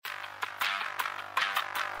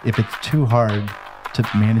if it's too hard to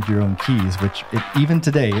manage your own keys, which even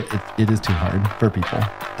today, it is too hard for people,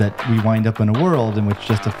 that we wind up in a world in which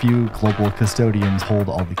just a few global custodians hold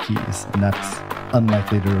all the keys. And that's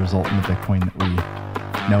unlikely to result in the Bitcoin that we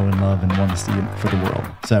know and love and want to see for the world.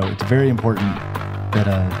 So it's very important that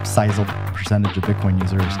a sizable percentage of Bitcoin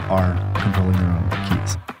users are controlling their own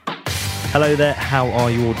keys. Hello there, how are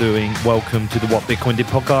you all doing? Welcome to the What Bitcoin Did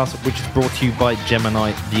podcast, which is brought to you by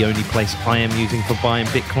Gemini, the only place I am using for buying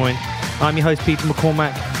Bitcoin. I'm your host, Peter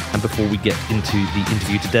McCormack, and before we get into the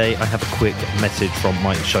interview today, I have a quick message from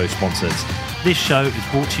my show sponsors. This show is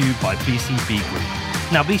brought to you by BCB Group.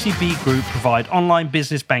 Now, BCB Group provide online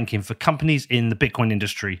business banking for companies in the Bitcoin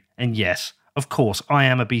industry. And yes, of course, I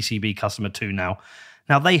am a BCB customer too now.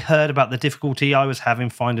 Now, they heard about the difficulty I was having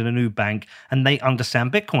finding a new bank, and they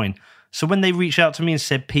understand Bitcoin. So when they reached out to me and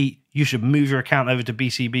said, Pete, you should move your account over to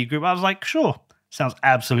BCB Group, I was like, sure, sounds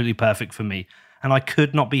absolutely perfect for me. And I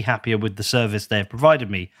could not be happier with the service they have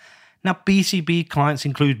provided me. Now, BCB clients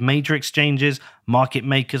include major exchanges, market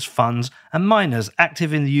makers, funds, and miners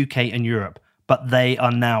active in the UK and Europe, but they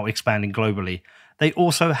are now expanding globally. They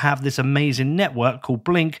also have this amazing network called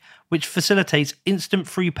Blink, which facilitates instant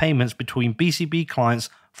free payments between BCB clients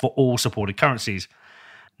for all supported currencies.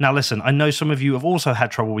 Now listen, I know some of you have also had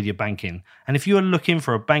trouble with your banking, and if you are looking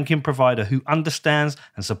for a banking provider who understands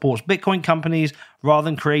and supports Bitcoin companies rather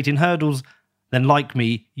than creating hurdles, then like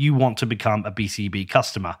me, you want to become a BCB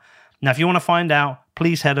customer. Now if you want to find out,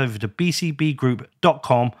 please head over to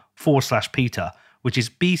bcbgroup.com/Peter, which is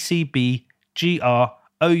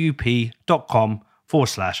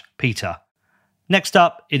bcbgroup.com/Peter. Next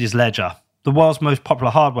up, it is Ledger, the world's most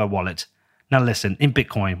popular hardware wallet. Now listen, in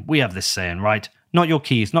Bitcoin, we have this saying, right? Not your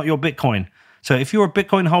keys, not your Bitcoin. So if you're a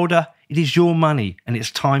Bitcoin holder, it is your money and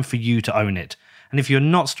it's time for you to own it. And if you're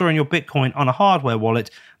not storing your Bitcoin on a hardware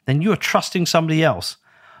wallet, then you are trusting somebody else.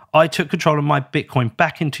 I took control of my Bitcoin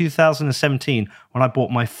back in 2017 when I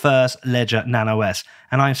bought my first Ledger Nano S,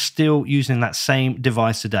 and I'm still using that same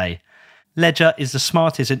device today. Ledger is the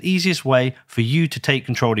smartest and easiest way for you to take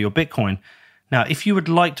control of your Bitcoin. Now, if you would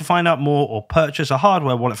like to find out more or purchase a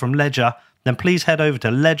hardware wallet from Ledger, then please head over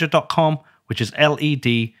to ledger.com, which is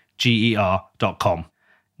ledger.com.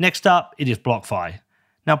 Next up, it is BlockFi.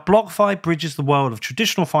 Now, BlockFi bridges the world of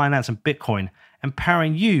traditional finance and Bitcoin,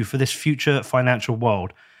 empowering you for this future financial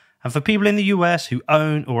world. And for people in the US who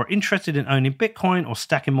own or are interested in owning Bitcoin or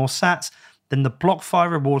stacking more sats, then the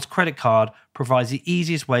BlockFi Rewards credit card provides the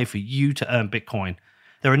easiest way for you to earn Bitcoin.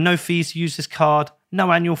 There are no fees to use this card,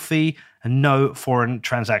 no annual fee, and no foreign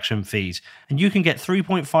transaction fees. And you can get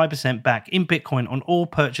 3.5% back in Bitcoin on all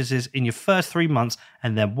purchases in your first 3 months,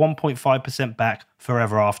 and then 1.5% back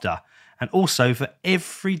forever after. And also, for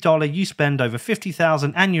every dollar you spend over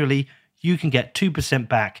 $50,000 annually, you can get 2%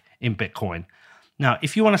 back in Bitcoin. Now,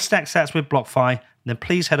 if you want to stack sats with BlockFi, then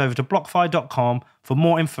please head over to blockfi.com for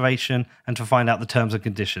more information and to find out the terms and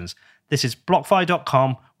conditions. This is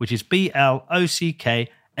blockfi.com, which is blockfi.com.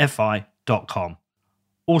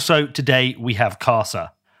 Also, today we have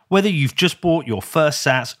Casa. Whether you've just bought your first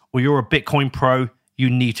sats or you're a Bitcoin pro,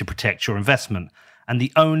 you need to protect your investment. And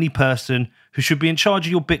the only person who should be in charge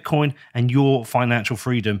of your Bitcoin and your financial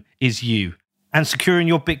freedom is you. And securing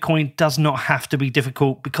your Bitcoin does not have to be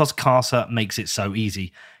difficult because Casa makes it so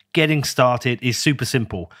easy. Getting started is super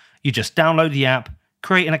simple. You just download the app,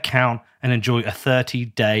 create an account, and enjoy a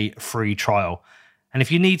 30-day free trial. And if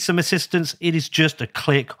you need some assistance, it is just a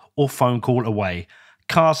click or phone call away.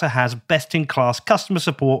 Casa has best-in-class customer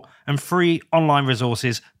support and free online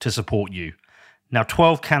resources to support you. Now,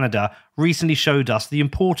 12 Canada recently showed us the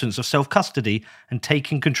importance of self-custody and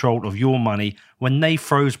taking control of your money when they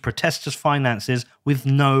froze protesters' finances with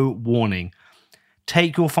no warning.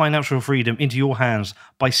 Take your financial freedom into your hands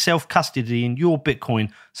by self-custodying your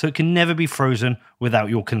Bitcoin so it can never be frozen without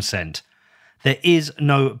your consent. There is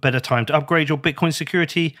no better time to upgrade your Bitcoin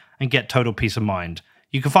security and get total peace of mind.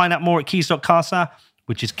 You can find out more at keys.casa,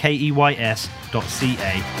 which is keys.casa.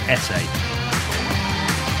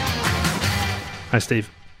 Hi, Steve.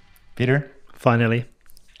 Peter? Finally.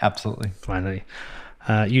 Absolutely. Finally.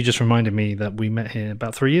 You just reminded me that we met here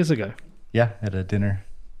about 3 years ago. Yeah, at a dinner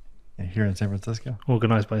here in San Francisco.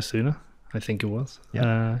 Organised by Suna, I think it was.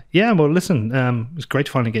 Yeah. Well, listen, it's great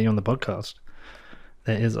to finally get you on the podcast.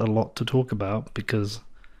 There is a lot to talk about because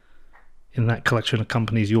in that collection of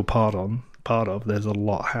companies you're part of, there's a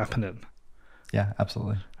lot happening. Yeah,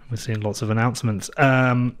 absolutely. We're seeing lots of announcements.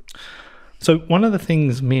 So one of the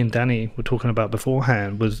things me and Danny were talking about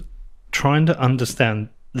beforehand was trying to understand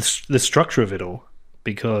the structure of it all,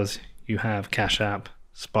 because you have Cash App,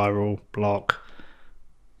 Spiral, Block,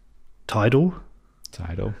 Tidal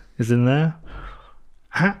is in there.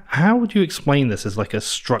 How would you explain this as like a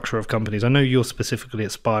structure of companies? I know you're specifically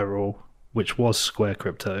at Spiral, which was Square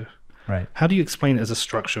Crypto. Right. How do you explain it as a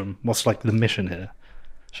structure? What's like the mission here?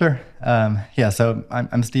 Sure. So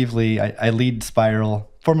I'm Steve Lee. I lead Spiral,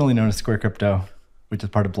 formerly known as Square Crypto, which is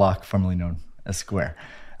part of Block, formerly known as Square.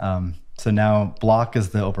 So now Block is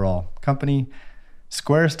the overall company.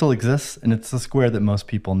 Square still exists, and it's the Square that most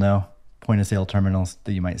people know. Point-of-sale terminals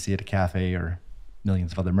that you might see at a cafe or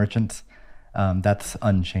millions of other merchants. That's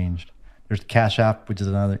unchanged. There's Cash App, which is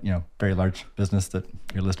another very large business that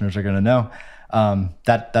your listeners are going to know.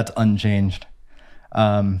 That's unchanged.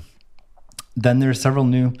 Then there's several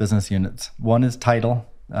new business units. One is Tidal.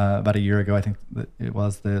 About a year ago, I think that it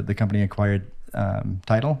was the company acquired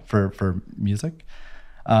Tidal for music.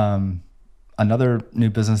 Another new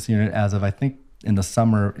business unit as of I think in the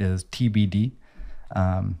summer is TBD,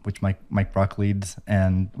 which Mike Brock leads,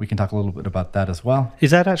 and we can talk a little bit about that as well.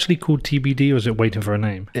 Is that actually called TBD, or is it waiting for a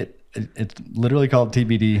name? It's literally called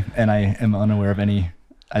TBD, and I am unaware of any.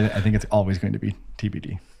 I think it's always going to be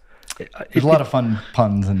TBD. There's a lot of fun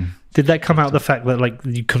puns and. Did that come out of the fact that like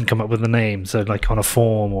you couldn't come up with a name, so like on a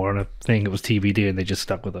form or on a thing it was TBD and they just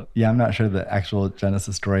stuck with it? Yeah, I'm not sure the actual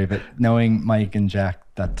genesis story, but knowing Mike and Jack,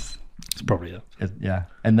 it's probably it. Yeah,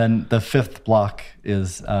 and then the fifth block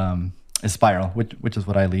is Spiral, which is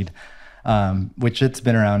what I lead, which it's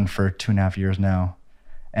been around for 2.5 years now,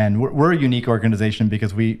 and we're a unique organization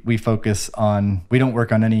because we focus on, we don't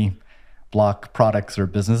work on any Block products or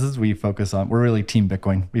businesses. We're really Team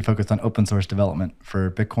Bitcoin. We focus on open source development for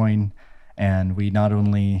Bitcoin, and we not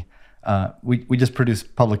only we just produce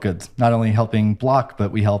public goods, not only helping Block,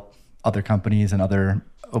 but we help other companies and other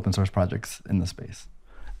open source projects in the space.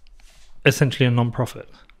 Essentially a nonprofit.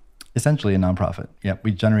 Essentially a nonprofit. Yeah,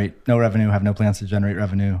 we generate no revenue, have no plans to generate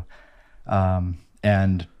revenue,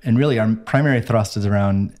 and really our primary thrust is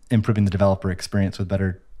around improving the developer experience with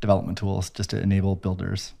better development tools just to enable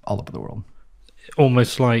builders all over the world.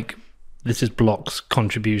 Almost like this is Block's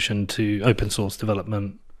contribution to open source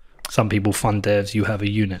development. Some people fund devs, you have a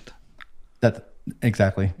unit. That's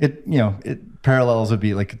exactly. It parallels would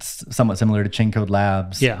be like it's somewhat similar to Chain Code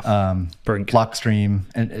Labs. Yeah. Brink. Blockstream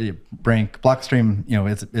and Brink. Blockstream,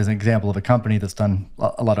 is an example of a company that's done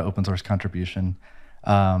a lot of open source contribution.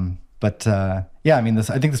 I think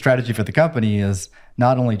the strategy for the company is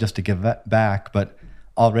not only just to give back, but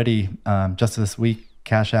already, just this week,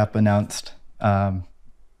 Cash App announced,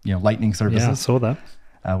 Lightning services. Yeah, I saw that.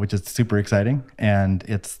 Which is super exciting, and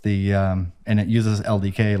it's and it uses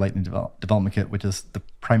LDK, Lightning Development Kit, which is the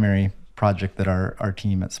primary project that our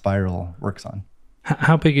team at Spiral works on.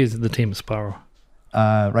 How big is the team at Spiral?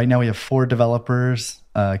 Right now, we have 4 developers,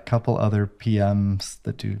 a couple other PMs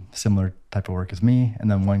that do similar type of work as me,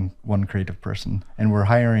 and then one creative person, and we're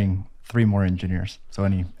hiring 3 more engineers. So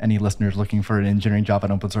any listeners looking for an engineering job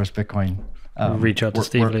on open source Bitcoin, reach out to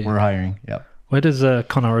Steve Lee. We're hiring. Yep. Where does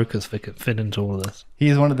Connor Oakes fit into all of this?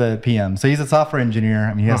 He's one of the PMs. So he's a software engineer.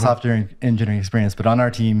 I mean, he has software engineering experience, but on our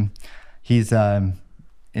team, he's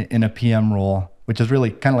in a PM role, which is really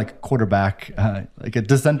kind of like a quarterback, like a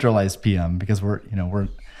decentralized PM, because we're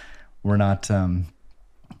not.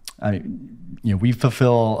 We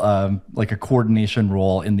fulfill like a coordination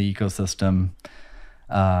role in the ecosystem.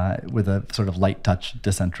 With a sort of light touch,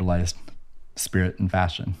 decentralized spirit and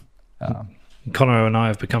fashion. Connor and I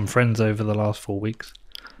have become friends over the last 4 weeks.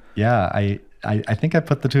 Yeah, I think I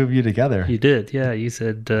put the two of you together. You did, yeah. You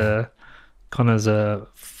said Connor's a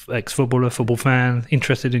ex-footballer, football fan,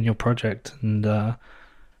 interested in your project. And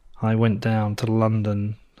I went down to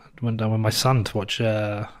London, with my son to watch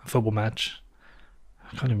a football match.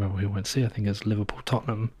 I can't remember who we went to see. I think it was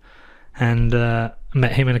Liverpool-Tottenham. And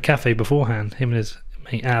met him in a cafe beforehand, him and his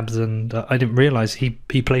mate Abs, and I didn't realise he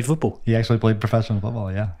played football. He actually played professional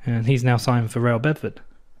football, yeah. And he's now signed for Real Bedford.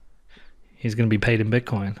 He's going to be paid in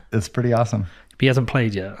Bitcoin. It's pretty awesome. But he hasn't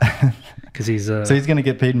played yet because he's. So he's going to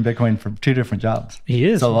get paid in Bitcoin for 2 different jobs. He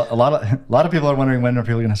is. So a lot of people are wondering when are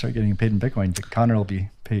people going to start getting paid in Bitcoin. But Connor will be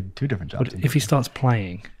paid 2 different jobs. But if he starts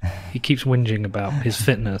playing, he keeps whinging about his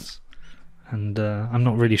fitness. And I'm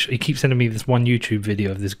not really sure. He keeps sending me this one YouTube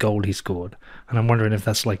video of this goal he scored. And I'm wondering if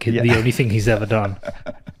that's like the only thing he's ever done.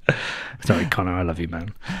 Sorry, Connor, I love you,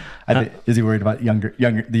 man. Is he worried about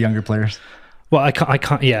the younger players? Well, I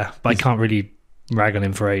can't. Yeah, but I can't really rag on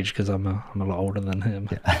him for age because I'm a lot older than him.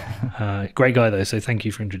 Yeah. Great guy though, so thank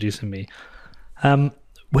you for introducing me.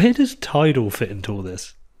 Where does Tidal fit into all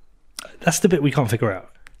this? That's the bit we can't figure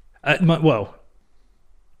out.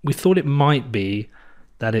 We thought it might be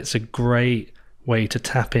that it's a great way to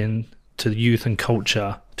tap in to youth and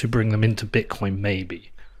culture to bring them into Bitcoin,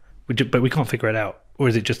 maybe. But we can't figure it out. Or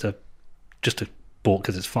is it just a bought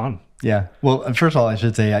because it's fun. Yeah. Well, first of all, I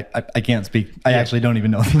should say I can't speak. I actually don't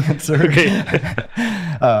even know the answer.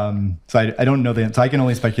 So I don't know the answer. So I can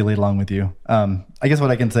only speculate along with you. I guess what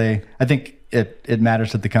I can say, I think it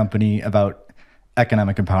matters to the company about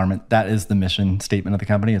economic empowerment. That is the mission statement of the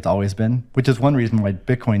company. It's always been, which is one reason why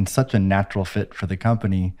Bitcoin's such a natural fit for the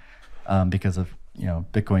company, because of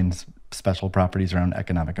Bitcoin's special properties around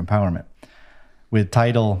economic empowerment. With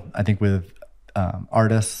Tidal, I think with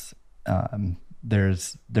artists,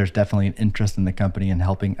 there's definitely an interest in the company in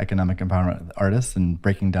helping economic empowerment with artists and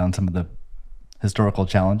breaking down some of the historical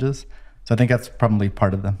challenges. So I think that's probably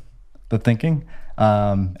part of the thinking.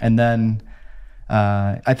 And then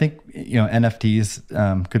I think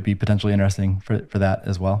NFTs could be potentially interesting for that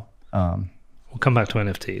as well. We'll come back to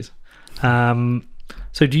NFTs.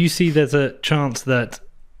 So do you see there's a chance that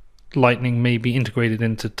Lightning may be integrated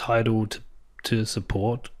into Tidal to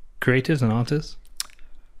support creators and artists?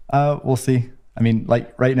 We'll see. I mean,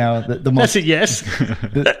 like right now, the most... That's a yes.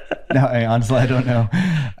 No, honestly, I don't know.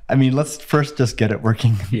 I mean, let's first just get it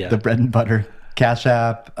working. Yeah. The bread and butter. Cash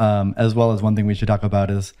App, as well as one thing we should talk about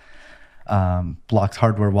is Block's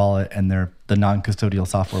hardware wallet and the non-custodial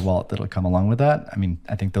software wallet that'll come along with that. I mean,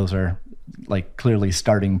 I think those are like clearly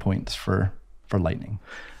starting points for Lightning.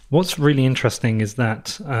 What's really interesting is that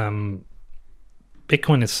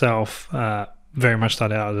Bitcoin itself very much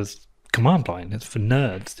started out as command line. It's for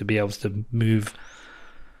nerds to be able to move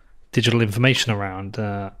digital information around.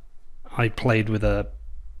 I played with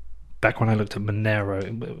back when I looked at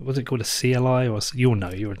Monero, was it called a CLI or you'll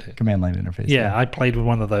know, you were command line interface. Yeah, I played with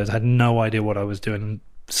one of those. I had no idea what I was doing.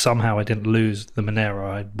 Somehow I didn't lose the Monero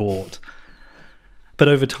I'd bought. But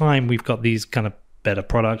over time, we've got these kind of better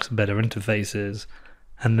products, better interfaces,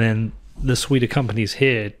 and then the suite of companies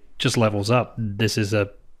here just levels up. This is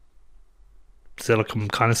a Silicon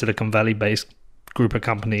Valley based group of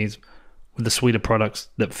companies with a suite of products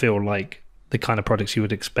that feel like the kind of products you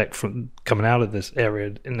would expect from coming out of this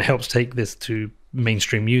area, and it helps take this to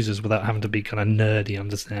mainstream users without having to be kind of nerdy,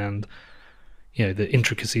 understand the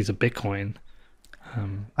intricacies of Bitcoin.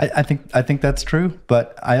 I think that's true,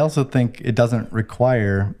 but I also think it doesn't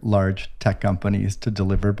require large tech companies to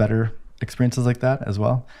deliver better experiences like that as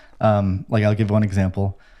well. Like I'll give one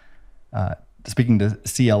example. Speaking to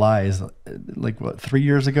CLIs, 3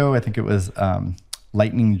 years ago, I think it was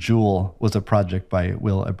Lightning Jewel was a project by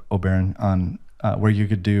Will O'Barron on where you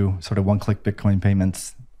could do sort of one-click Bitcoin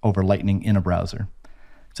payments over Lightning in a browser.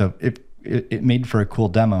 So it made for a cool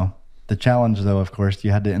demo. The challenge, though, of course,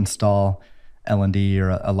 you had to install LND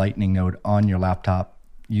or a Lightning node on your laptop,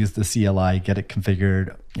 use the CLI, get it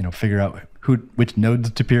configured, figure out which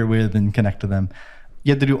nodes to peer with and connect to them.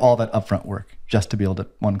 You had to do all that upfront work just to be able to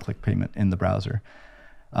one-click payment in the browser.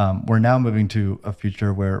 We're now moving to a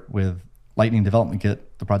future where with Lightning Development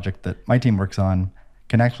Kit, the project that my team works on,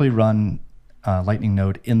 can actually run Lightning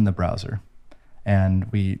node in the browser. And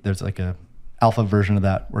there's like a alpha version of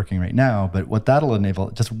that working right now, but what that'll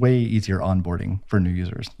enable, just way easier onboarding for new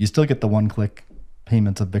users. You still get the one-click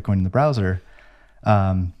payments of Bitcoin in the browser,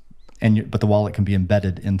 but the wallet can be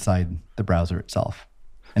embedded inside the browser itself.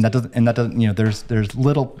 And that doesn't there's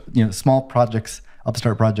little small projects,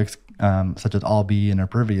 upstart projects such as Alby and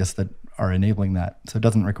Impervious that are enabling that. So it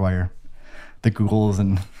doesn't require the Googles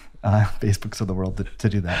and Facebooks of the world to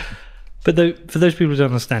do that. But for those people who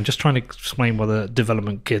don't understand, just trying to explain what a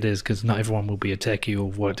development kit is, because not everyone will be a techie or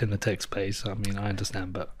worked in the tech space. I mean, I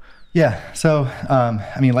understand, but yeah. So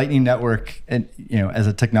Lightning Network, as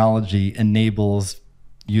a technology, enables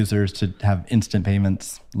users to have instant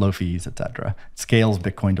payments, low fees, etc. It scales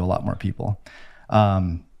Bitcoin to a lot more people.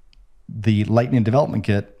 The Lightning Development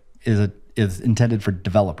Kit is intended for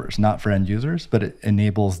developers, not for end users, but it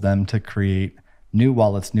enables them to create new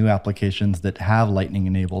wallets, new applications that have Lightning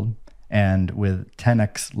enabled, and with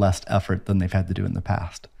 10x less effort than they've had to do in the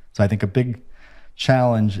past. So I think a big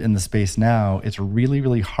challenge in the space now, it's really,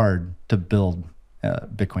 really hard to build a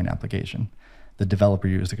Bitcoin application. The developer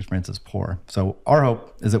user experience is poor. So our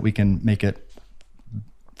hope is that we can make it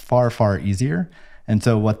far, far easier. And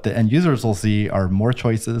so what the end users will see are more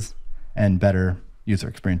choices and better user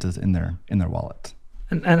experiences in their wallets.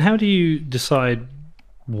 And how do you decide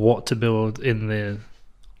what to build in the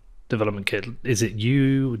development kit? Is it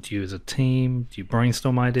you? Do you as a team? Do you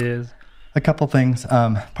brainstorm ideas? A couple things.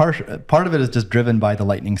 Part of it is just driven by the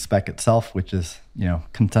Lightning spec itself, which is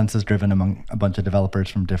consensus driven among a bunch of developers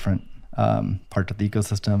from different parts of the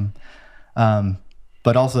ecosystem.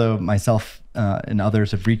 But also myself and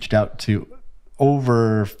others have reached out to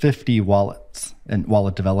over 50 wallets and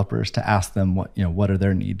wallet developers to ask them what are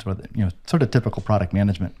their needs, or sort of typical product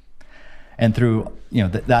management, and through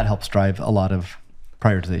that helps drive a lot of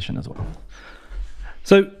prioritization as well.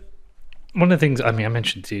 So one of the things, I mean, I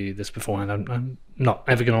mentioned to you this before, and I'm not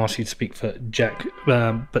ever going to ask you to speak for Jack,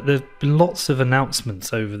 but there's been lots of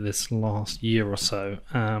announcements over this last year or so,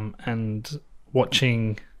 and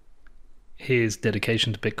watching his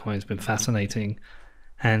dedication to Bitcoin has been fascinating,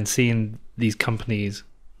 and seeing these companies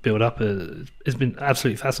build up has been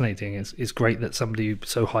absolutely fascinating. It's great that somebody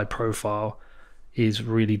so high profile is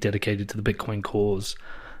really dedicated to the Bitcoin cause.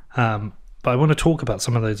 But I want to talk about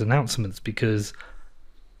some of those announcements because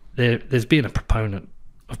there's been a proponent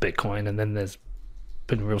of Bitcoin, and then there's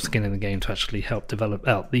been real skin in the game to actually help develop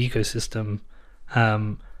out the ecosystem.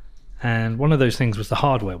 And one of those things was the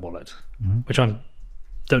hardware wallet, which I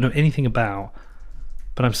don't know anything about,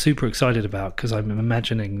 but I'm super excited about because I'm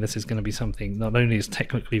imagining this is going to be something not only is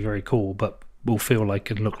technically very cool, but will feel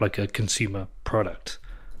like and look like a consumer product,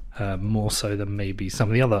 more so than maybe some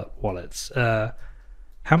of the other wallets.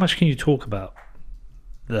 How much can you talk about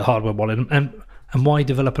the hardware wallet and why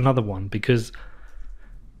develop another one? Because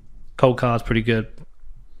Cold Card's pretty good.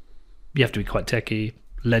 You have to be quite techy.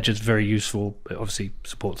 Ledger's very useful. It obviously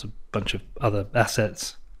supports a bunch of other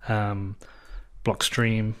assets.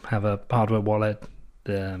 Blockstream have a hardware wallet.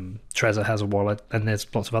 Trezor has a wallet, and there's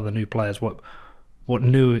lots of other new players. What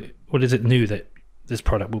is it new that this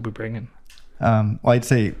product will be bringing? Well, I'd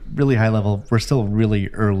say really high level. We're still really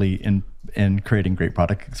early in creating great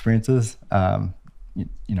product experiences.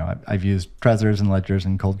 I've used Trezors and Ledgers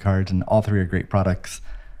and Cold Cards, and all three are great products.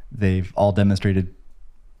 They've all demonstrated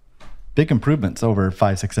big improvements over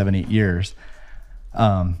 5, 6, 7, 8 years.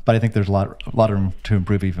 But I think there's a lot of room to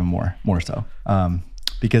improve even more so.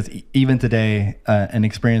 Because even today, an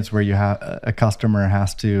experience where you have a customer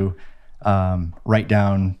has to write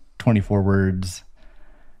down 24 words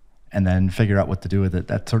and then figure out what to do with it,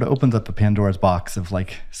 that sort of opens up a Pandora's box of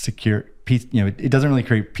like secure peace. It doesn't really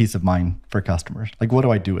create peace of mind for customers. Like, what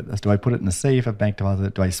do I do with this? Do I put it in a safe, a bank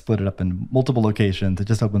deposit? Do I split it up in multiple locations? It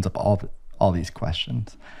just opens up all these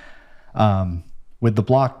questions. With the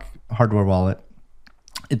Block hardware wallet,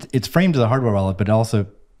 it's framed as a hardware wallet, but it also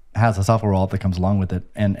has a software wallet that comes along with it.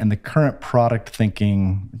 And the current product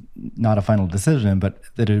thinking, not a final decision, but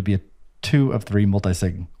that it would be a 2 of 3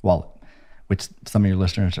 multi-sig wallet, which some of your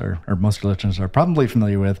listeners or most of your listeners are probably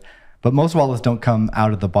familiar with. But most wallets don't come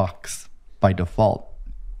out of the box by default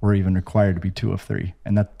or even required to be 2 of 3.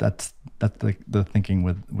 And that's the thinking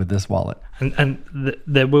with this wallet. And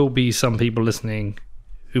there will be some people listening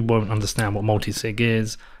who won't understand what multi-sig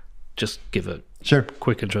is. Just give a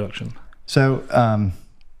quick introduction. So,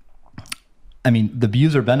 the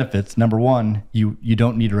user benefits, number one, you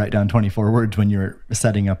don't need to write down 24 words when you're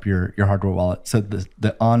setting up your hardware wallet. So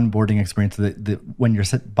the onboarding experience, when you're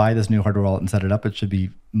buy this new hardware wallet and set it up, it should be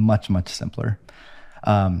much, much simpler.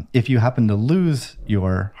 If you happen to lose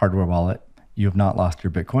your hardware wallet, you have not lost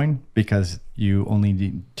your Bitcoin because you only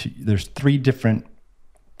need there's 3 different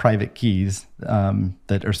private keys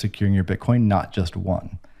that are securing your Bitcoin, not just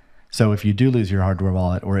one. So if you do lose your hardware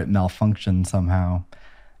wallet or it malfunctions somehow,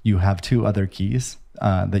 you have 2 other keys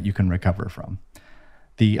that you can recover from.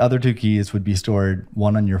 The other 2 keys would be stored,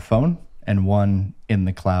 one on your phone and one in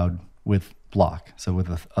the cloud with Block, so with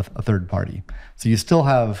a third party. So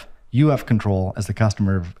you have control as the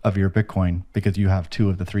customer of your Bitcoin because you have 2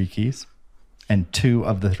 of the 3 keys, and 2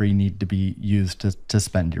 of the 3 need to be used to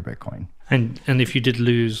spend your Bitcoin. And if you did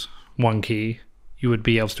lose one key, you would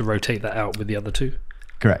be able to rotate that out with the other 2?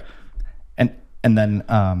 Correct. And then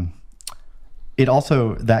it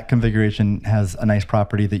also, that configuration has a nice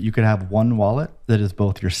property that you could have one wallet that is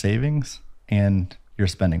both your savings and your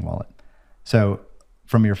spending wallet. So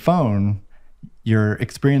from your phone, your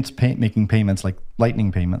experience making payments like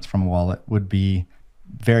Lightning payments from a wallet would be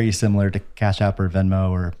very similar to Cash App or Venmo,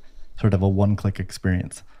 or sort of a one-click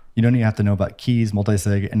experience. You don't even have to know about keys,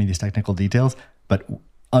 multi-sig, any of these technical details, but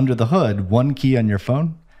under the hood, one key on your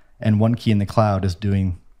phone and one key in the cloud is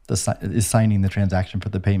signing the transaction for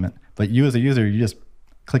the payment. But you as a user, you just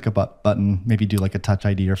click a button, maybe do like a Touch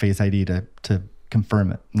ID or Face ID to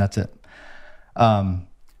confirm it, and that's it.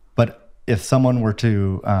 But if someone were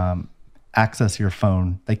to access your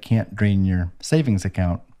phone, they can't drain your savings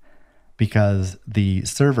account because the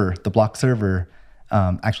Block server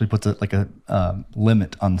actually puts a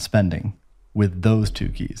limit on spending with those 2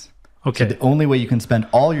 keys. Okay. So the only way you can spend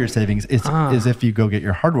all your savings is if you go get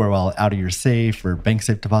your hardware wallet out of your safe or bank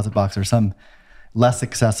safe deposit box or some less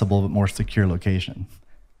accessible but more secure location.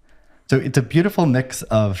 So it's a beautiful mix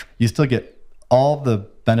of, you still get all the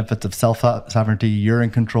benefits of self-sovereignty. You're in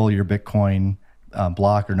control of your Bitcoin,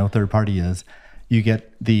 Block or no third party is. You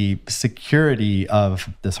get the security of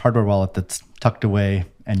this hardware wallet that's tucked away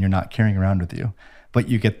and you're not carrying around with you. But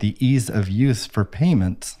you get the ease of use for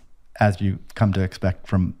payments as you come to expect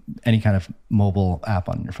from any kind of mobile app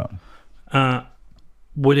on your phone.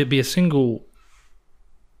 Would it be a single?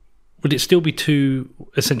 Would it still be two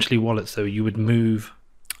essentially wallets though? You would move,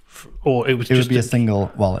 or it would be a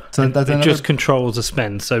single wallet. So that's it just controls the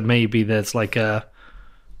spend. So maybe there's like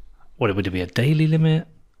would it be a daily limit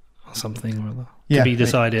or something or other? To be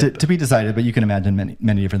decided. To be decided, but you can imagine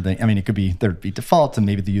many different things. I mean, it could be there'd be defaults, and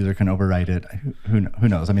maybe the user can overwrite it. Who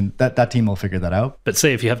knows? I mean, that team will figure that out. But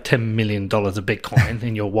say if you have $10 million of Bitcoin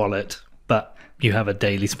in your wallet, but you have a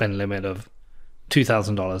daily spend limit of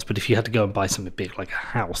 $2,000, but if you had to go and buy something big like a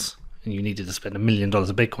house and you needed to spend $1 million of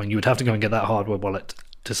Bitcoin, you would have to go and get that hardware wallet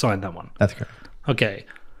to sign that one. That's correct. Okay.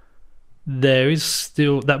 There is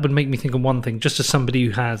still, that would make me think of one thing, just as somebody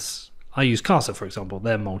who has, I use Casa, for example,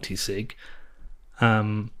 they're multi-sig.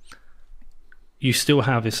 You still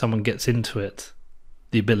have, if someone gets into it,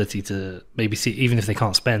 the ability to maybe see, even if they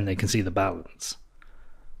can't spend, they can see the balance.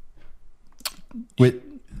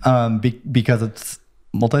 Because it's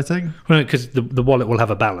multi-sig? No, because the wallet will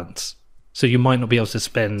have a balance. So you might not be able to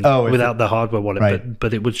spend without the hardware wallet, right.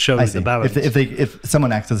 but it would show you the balance. If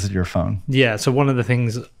someone accesses your phone. Yeah, so one of the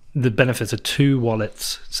things, the benefits of two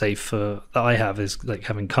wallets, say that I have is like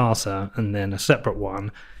having Casa and then a separate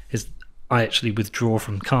one, is I actually withdraw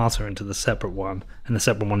from Casa into the separate one, and the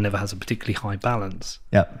separate one never has a particularly high balance.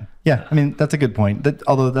 Yeah. I mean, that's a good point.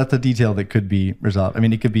 Although that's a detail that could be resolved. I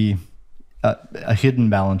mean, it could be a hidden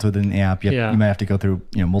balance within the app. You might have to go through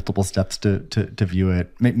multiple steps to view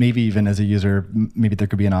it. Maybe even as a user, maybe there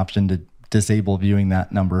could be an option to disable viewing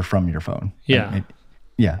that number from your phone. Yeah.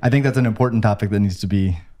 I think that's an important topic that needs to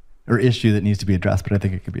be, or issue that needs to be addressed. But I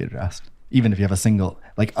think it could be addressed, even if you have a single,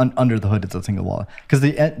 like under the hood, it's a single wallet. Because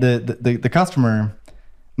the customer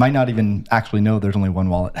might not even actually know there's only one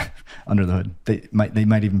wallet under the hood. They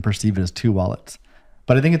might even perceive it as two wallets.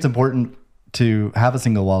 But I think it's important to have a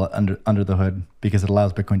single wallet under the hood because it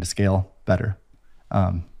allows Bitcoin to scale better.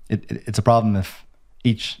 It's a problem if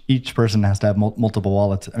each person has to have multiple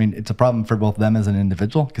wallets. I mean, it's a problem for both them as an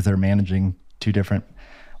individual because they're managing two different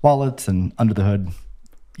wallets and under the hood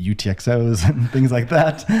UTXOs and things like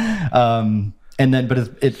that.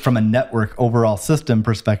 But from a network overall system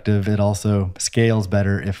perspective, it also scales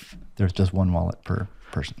better if there's just one wallet per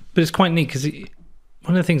person. But it's quite neat because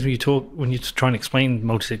one of the things when you try and explain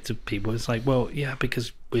multi-sig to people, it's like, well, yeah,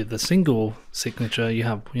 because with a single signature, you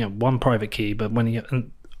have one private key, but when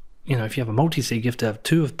if you have a multi-sig, you have to have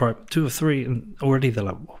two of three, and already they're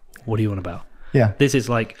like, what do you want about? Yeah, this is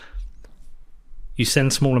like you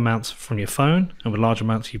send small amounts from your phone, and with large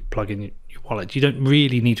amounts you plug in your wallet. You don't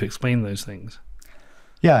really need to explain those things.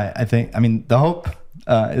 Yeah, I mean, the hope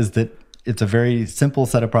is that it's a very simple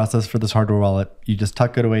setup process for this hardware wallet. You just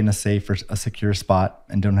tuck it away in a safe or a secure spot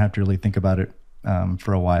and don't have to really think about it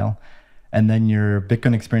for a while. And then your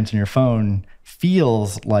Bitcoin experience on your phone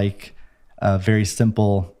feels like a very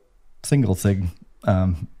simple single sig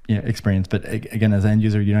experience. But again, as an end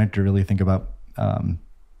user, you don't have to really think about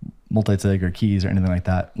multi-sig or keys or anything like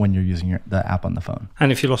that when you're using the app on the phone.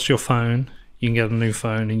 And if you lost your phone, you can get a new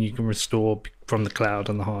phone and you can restore from the cloud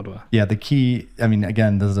and the hardware. Yeah, the key, I mean,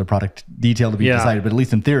 again, this is a product detail to be decided, but at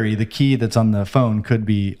least in theory, the key that's on the phone could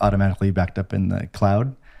be automatically backed up in the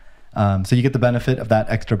cloud. So you get the benefit of that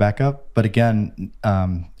extra backup, but again,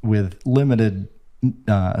 with limited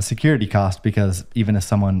security cost, because even if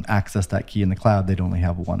someone accessed that key in the cloud, they'd only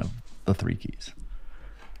have one of the three keys.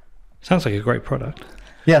 Sounds like a great product.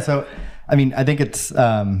 Yeah, so, I mean, I think it's...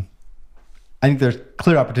 I think there's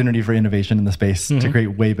clear opportunity for innovation in the space to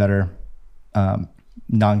create way better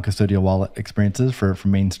non-custodial wallet experiences for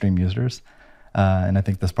mainstream users. And I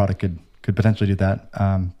think this product could potentially do that.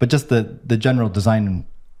 But just the general design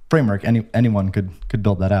framework, anyone could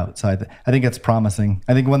build that out. So I think it's promising.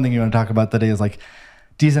 I think one thing you want to talk about today is like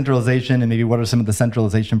decentralization and maybe what are some of the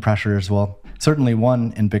centralization pressures. Well, certainly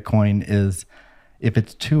one in Bitcoin is if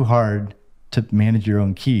it's too hard to manage your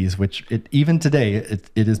own keys, which even today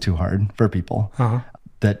it is too hard for people,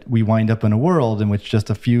 that we wind up in a world in which just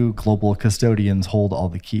a few global custodians hold all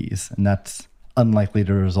the keys. And that's unlikely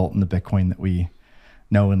to result in the Bitcoin that we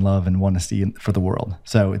know and love and want to see for the world.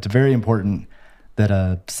 So it's very important that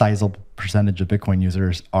a sizable percentage of Bitcoin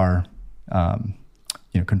users are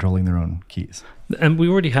controlling their own keys. And we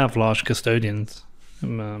already have large custodians.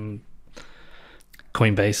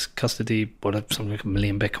 Coinbase custody, something like 1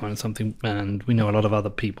 million Bitcoin or something, and we know a lot of other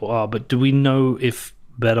people are. But do we know if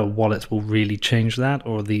better wallets will really change that,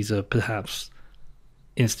 or these are perhaps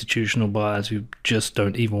institutional buyers who just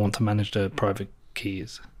don't even want to manage their private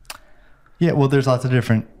keys? Yeah, well, there's lots of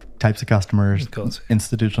different types of customers. Of course.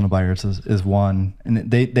 Institutional buyers is one, and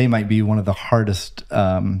they might be one of the hardest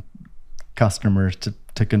customers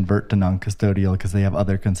to to convert to non-custodial because they have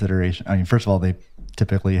other consideration. I mean, first of all, they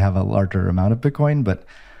typically have a larger amount of Bitcoin, but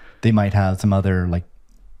they might have some other like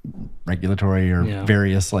regulatory or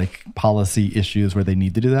various like policy issues where they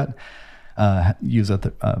need to do that. Use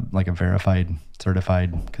like a verified,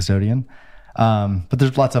 certified custodian. But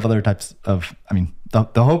there's lots of other types of, I mean,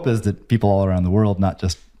 the hope is that people all around the world, not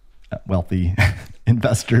just wealthy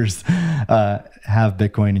investors, have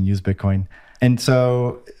Bitcoin and use Bitcoin. And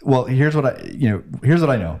so, well, here's what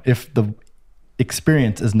I know. If the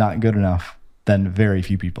experience is not good enough, then very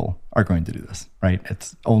few people are going to do this, right?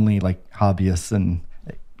 It's only like hobbyists and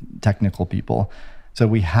technical people. So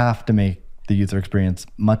we have to make the user experience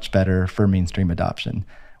much better for mainstream adoption.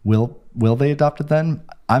 Will they adopt it then?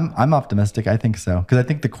 I'm optimistic. I think so, because I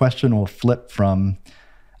think the question will flip from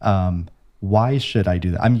why should I do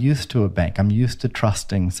that? I'm used to a bank. I'm used to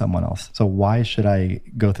trusting someone else. So why should I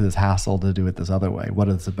go through this hassle to do it this other way? What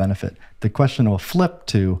is the benefit? The question will flip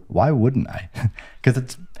to why wouldn't I? Because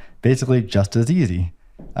it's basically just as easy.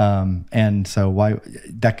 And so why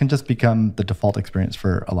that can just become the default experience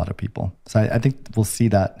for a lot of people. So I think we'll see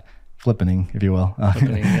that flippening, if you will,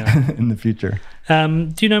 in the future.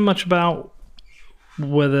 Do you know much about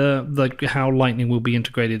whether, like, how Lightning will be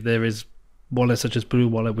integrated? There is wallets such as Blue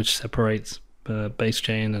Wallet, which separates base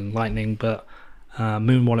chain and Lightning, but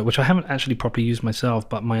Moon Wallet, which I haven't actually properly used myself,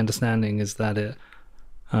 but my understanding is that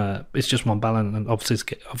it's just one balance and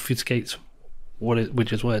obfuscates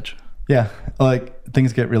which is which. Yeah, like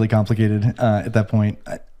things get really complicated at that point.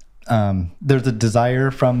 There's a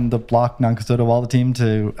desire from the Block non-custodial wallet team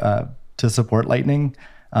to support Lightning.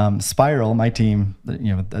 Spiral, my team,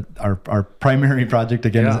 our primary project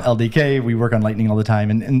again is LDK. We work on Lightning all the time,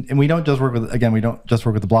 and we don't just work with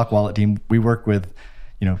the Block wallet team. We work with,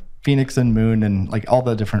 Phoenix and Moon and like all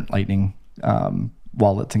the different Lightning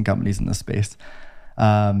wallets and companies in this space.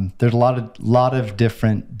 There's a lot of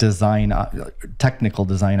different technical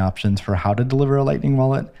design options for how to deliver a Lightning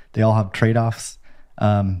wallet. They all have trade-offs.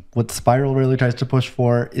 What Spiral really tries to push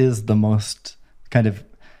for is the most kind of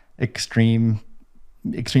extreme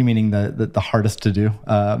meaning the hardest to do,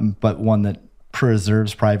 but one that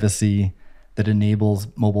preserves privacy, that enables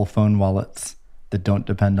mobile phone wallets that don't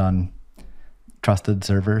depend on trusted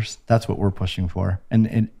servers. That's what we're pushing for.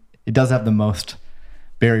 And it does have the most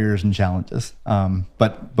barriers and challenges,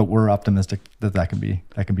 but we're optimistic that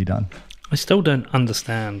can be done. I still don't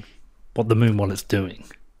understand what the Moon Wallet's doing,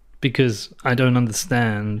 because I don't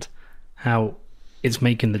understand how it's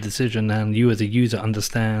making the decision, and you as a user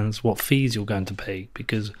understands what fees you're going to pay,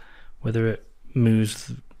 because whether it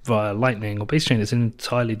moves via Lightning or base chain, it's an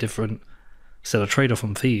entirely different set of trade-off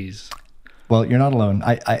on fees. Well, you're not alone.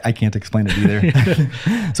 I can't explain it either.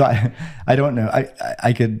 So I don't know.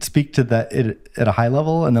 I could speak to that at a high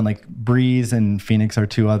level, and then like Breeze and Phoenix are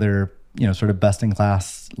two other sort of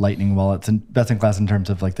best-in-class Lightning wallets, and best-in-class in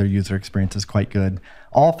terms of like their user experience is quite good.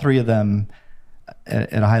 All three of them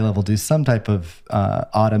at a high level do some type of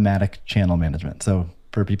automatic channel management. So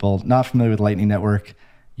for people not familiar with Lightning Network,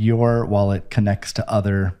 your wallet connects to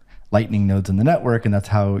other Lightning nodes in the network, and that's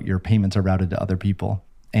how your payments are routed to other people.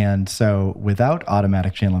 And so without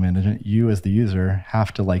automatic channel management, you as the user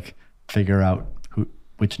have to like figure out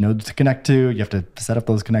which nodes to connect to. You have to set up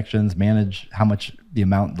those connections, manage how much the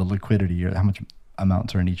liquidity or how much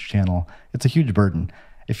amounts are in each channel. It's a huge burden.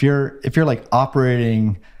 If you're like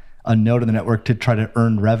operating a node in the network to try to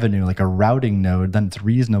earn revenue, like a routing node, then it's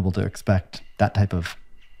reasonable to expect that type of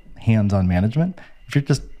hands-on management. If you're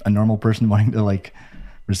just a normal person wanting to like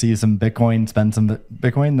receive some Bitcoin, spend some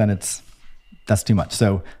Bitcoin, then that's too much.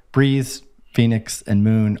 So Breeze, Phoenix, and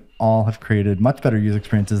Moon all have created much better user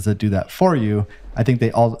experiences that do that for you. I think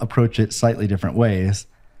they all approach it slightly different ways.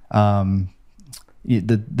 The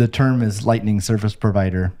term is Lightning Service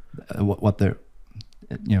Provider. What they're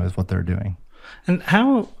is what they're doing. And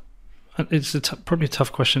how? It's probably a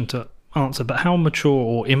tough question to answer, but how mature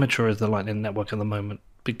or immature is the Lightning Network at the moment?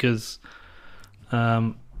 Because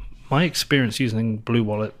my experience using Blue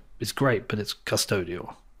Wallet is great, but it's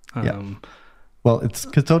custodial. Well, it's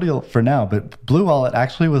custodial for now, but Blue Wallet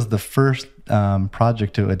actually was the first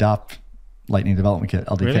project to adopt Lightning Development Kit,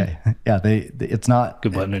 LDK. Really? Yeah, it's not...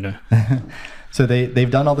 Goodbye, Nuno. So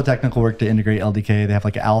they've done all the technical work to integrate LDK. They have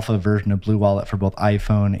like an alpha version of Blue Wallet for both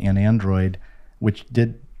iPhone and Android, which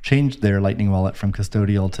did change their Lightning Wallet from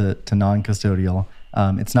custodial to non-custodial.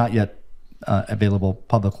 It's not yet available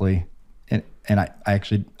publicly. And I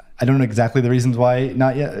don't know exactly the reasons why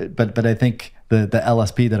not yet, but I think the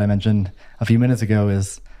LSP that I mentioned a few minutes ago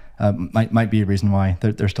is might be a reason why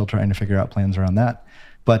they're still trying to figure out plans around that.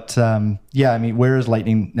 But yeah, I mean, where is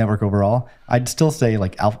Lightning Network overall? I'd still say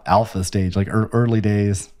like alpha stage, like early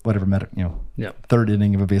days, whatever, third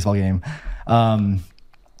inning of a baseball game.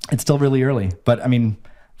 It's still really early, but I mean,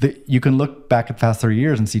 you can look back at the past 3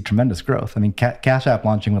 years and see tremendous growth. I mean, Cash App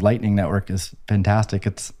launching with Lightning Network is fantastic.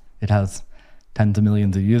 It has tens of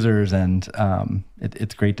millions of users, and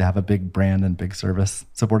it's great to have a big brand and big service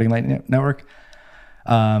supporting Lightning Network.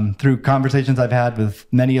 Through conversations I've had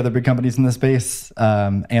with many other big companies in the space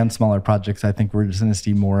and smaller projects, I think we're just going to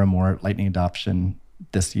see more and more Lightning adoption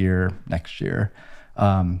this year, next year,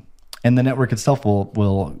 and the network itself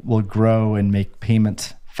will grow and make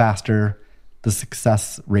payments faster. The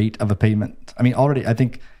success rate of a payment. I mean, already, I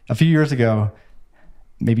think a few years ago,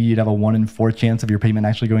 maybe you'd have a 1 in 4 chance of your payment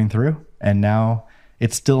actually going through, and now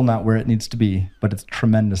it's still not where it needs to be, but it's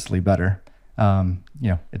tremendously better.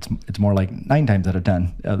 It's more like 9 times out of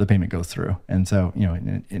 10 the payment goes through, and so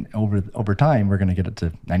over time we're going to get it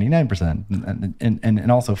to 99%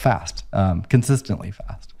 and also fast, consistently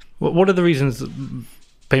fast. What are the reasons that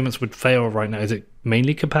payments would fail right now? Is it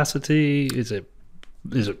mainly capacity? Is it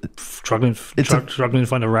struggling to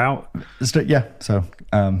find a route? Yeah, so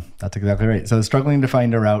that's exactly right. So struggling to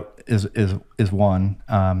find a route is one,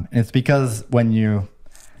 and it's because when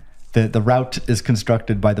the route is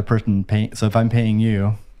constructed by the person paying. So if I'm paying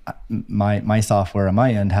you, my software on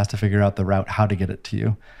my end has to figure out the route, how to get it to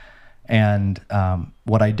you. And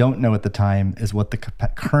what I don't know at the time is what the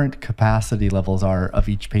current capacity levels are of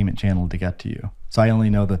each payment channel to get to you. So I only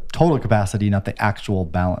know the total capacity, not the actual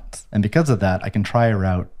balance. And because of that, I can try a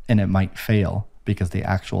route and it might fail because the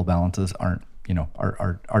actual balances are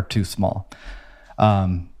too small.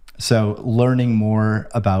 So learning more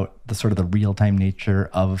about the sort of the real-time nature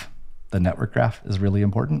of the network graph is really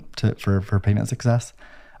important for payment success.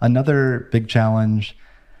 Another big challenge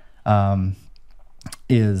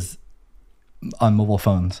is on mobile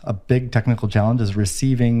phones. A big technical challenge is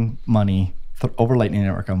receiving money over Lightning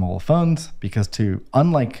Network on mobile phones, because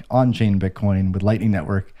unlike on-chain Bitcoin with Lightning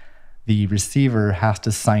Network, the receiver has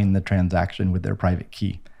to sign the transaction with their private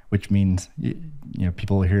key, which means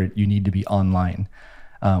people hear it, you need to be online.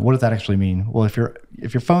 What does that actually mean? Well, if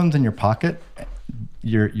your phone's in your pocket,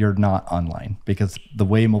 you're not online, because the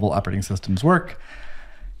way mobile operating systems work,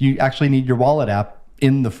 you actually need your wallet app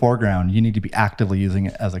in the foreground. You need to be actively using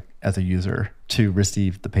it as a user to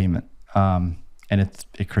receive the payment. And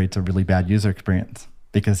it creates a really bad user experience,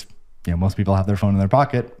 because most people have their phone in their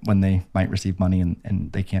pocket when they might receive money,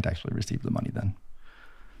 and they can't actually receive the money then.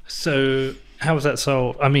 So how is that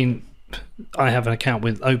solved? I mean, I have an account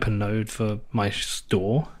with OpenNode for my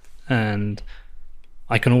store, and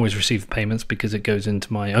I can always receive payments because it goes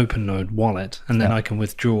into my OpenNode wallet, and then I can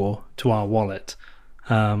withdraw to our wallet.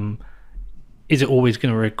 Is it always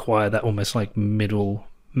going to require that almost like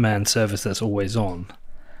middleman service that's always on?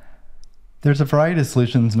 There's a variety of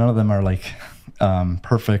solutions. None of them are like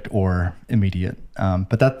perfect or immediate,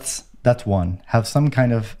 but that's one. Have some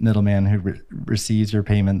kind of middleman who receives your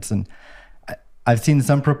payments. And I've seen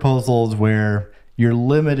some proposals where you're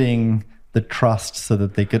limiting the trust so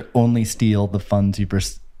that they could only steal the funds you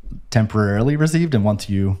temporarily received, and once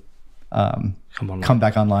you come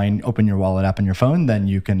back online, open your wallet app on your phone, then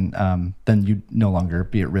you can then no longer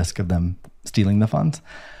be at risk of them stealing the funds.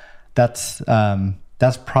 That's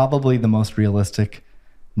probably the most realistic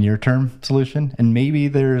near-term solution. And maybe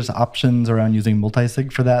there's options around using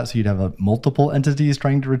multi-sig for that, so you'd have multiple entities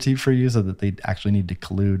trying to receive for you, so that they actually need to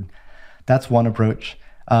collude. That's one approach.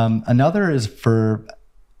 Another is for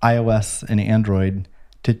iOS and Android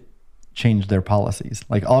to change their policies.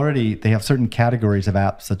 Like already, they have certain categories of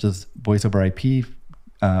apps, such as voice over IP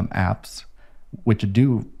apps, which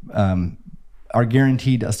are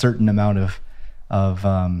guaranteed a certain amount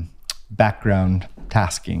of background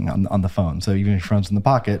tasking on the phone. So even if your phone's in the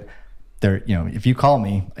pocket, if you call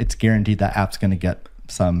me, it's guaranteed that app's going to get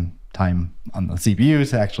some time on the CPU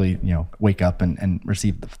to actually wake up and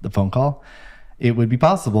receive the phone call. It would be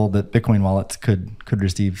possible that Bitcoin wallets could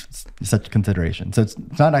receive such consideration. So it's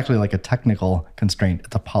not actually like a technical constraint;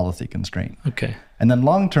 it's a policy constraint. Okay. And then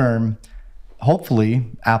long term, hopefully,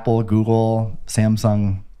 Apple, Google,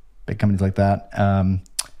 Samsung, big companies like that,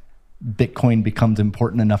 Bitcoin becomes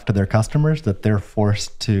important enough to their customers that they're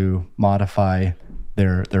forced to modify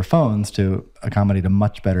their phones to accommodate a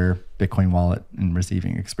much better Bitcoin wallet and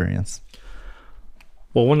receiving experience.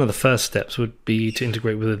 Well, one of the first steps would be to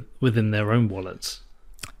integrate within their own wallets.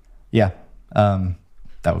 Yeah,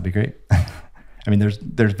 that would be great. I mean,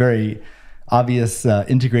 there's very obvious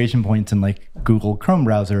integration points in like Google Chrome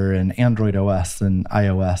browser and Android OS and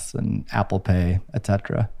iOS and Apple Pay,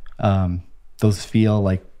 etc. Those feel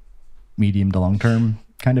like medium to long-term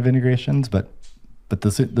kind of integrations, but but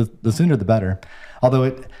the sooner the better.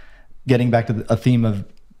 Although getting back to a theme of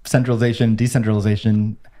centralization,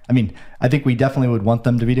 decentralization, I mean, I think we definitely would want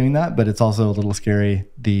them to be doing that, but it's also a little scary,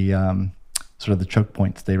 the sort of the choke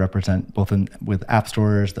points they represent, both with app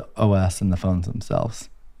stores, the OS, and the phones themselves.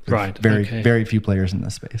 Right. Very few players in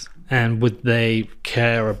this space. And would they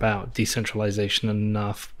care about decentralization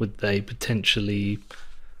enough? Would they potentially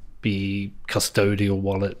be custodial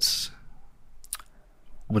wallets?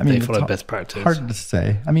 Would they follow best practice? Hard to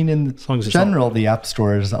say. I mean, in general, the app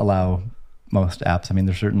stores allow most apps. I mean,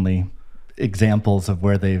 there's certainly examples of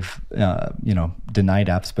where they've denied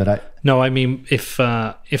apps, but I mean, if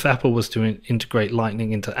Apple was to integrate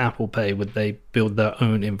Lightning into Apple Pay, would they build their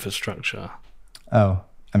own infrastructure? Oh,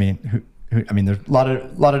 I mean, there's a lot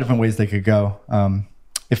of different ways they could go.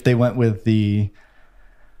 If they went with the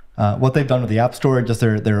what they've done with the App Store, just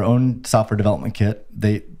their own software development kit,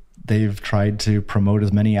 they've tried to promote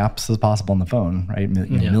as many apps as possible on the phone, right?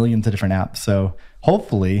 Millions of different apps. So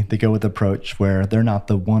hopefully they go with the approach where they're not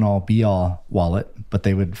the one-all be-all wallet, but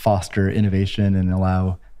they would foster innovation and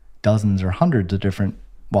allow dozens or hundreds of different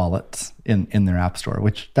wallets in their App Store,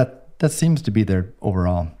 which that seems to be their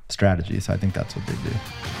overall strategy. So I think that's what they do.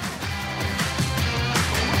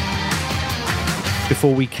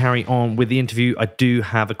 Before we carry on with the interview, I do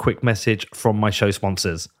have a quick message from my show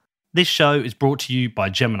sponsors. This show is brought to you by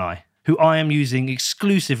Gemini, who I am using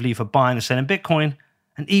exclusively for buying and selling Bitcoin.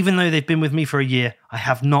 And even though they've been with me for a year, I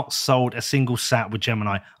have not sold a single sat with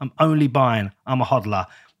Gemini. I'm only buying. I'm a hodler,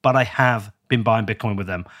 but I have been buying Bitcoin with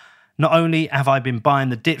them. Not only have I been buying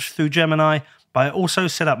the dips through Gemini, but I also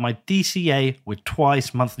set up my DCA with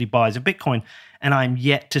twice monthly buys of Bitcoin, and I'm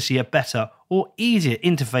yet to see a better or easier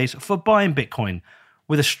interface for buying Bitcoin.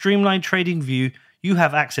 With a streamlined trading view, you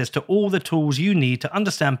have access to all the tools you need to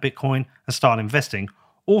understand Bitcoin and start investing,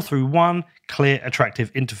 all through one clear,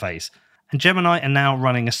 attractive interface. And Gemini are now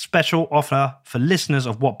running a special offer for listeners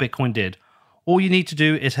of What Bitcoin Did. All you need to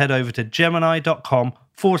do is head over to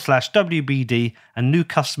gemini.com/WBD, and new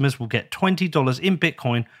customers will get $20 in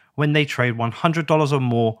Bitcoin when they trade $100 or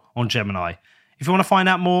more on Gemini. If you want to find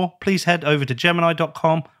out more, please head over to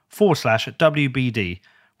gemini.com/WBD,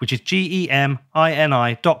 which is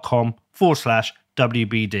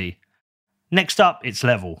GEMINI.com/WBD. Next up, it's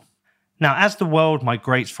Level. Now, as the world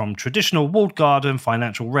migrates from traditional walled garden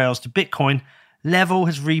financial rails to Bitcoin, Level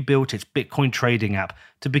has rebuilt its Bitcoin trading app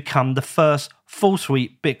to become the first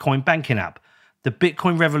full-suite Bitcoin banking app. The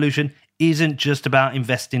Bitcoin revolution isn't just about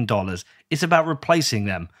investing dollars, it's about replacing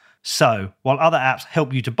them. So, while other apps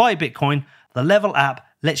help you to buy Bitcoin, the Level app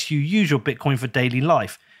lets you use your Bitcoin for daily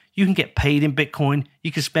life. You can get paid in Bitcoin,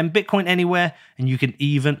 you can spend Bitcoin anywhere, and you can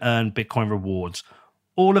even earn Bitcoin rewards.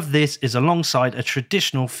 All of this is alongside a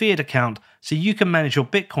traditional fiat account, so you can manage your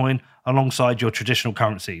Bitcoin alongside your traditional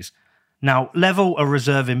currencies. Now, Level are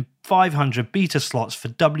reserving 500 beta slots for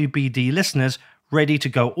WBD listeners ready to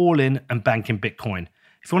go all in and bank in Bitcoin.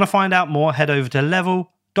 If you want to find out more, head over to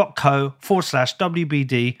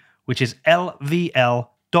level.co/WBD, which is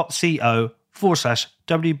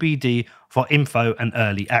lvl.co/WBD for info and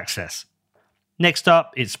early access. Next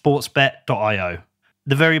up, it's sportsbet.io,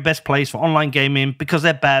 the very best place for online gaming because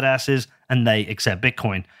they're badasses and they accept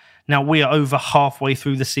Bitcoin. Now, we are over halfway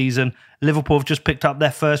through the season. Liverpool have just picked up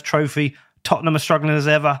their first trophy. Tottenham are struggling as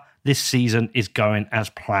ever. This season is going as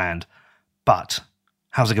planned. But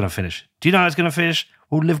how's it going to finish? Do you know how it's going to finish?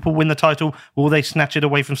 Will Liverpool win the title? Will they snatch it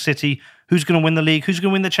away from City? Who's going to win the league? Who's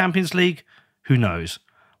going to win the Champions League? Who knows?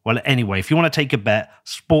 Well, anyway, if you want to take a bet,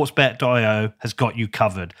 sportsbet.io has got you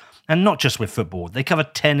covered. And not just with football. They cover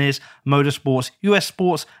tennis, motorsports, US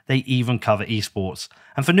sports, they even cover esports.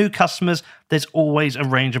 And for new customers, there's always a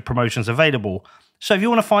range of promotions available. So if you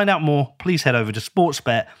want to find out more, please head over to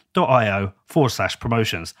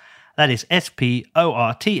sportsbet.io/promotions. That is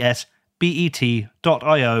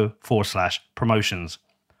sportsbet.io/promotions.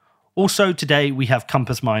 Also today we have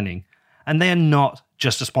Compass Mining, and they are not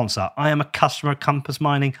just a sponsor. I am a customer of Compass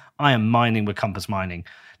Mining. I am mining with Compass Mining.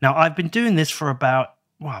 Now, I've been doing this for about,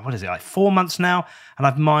 like 4 months now, and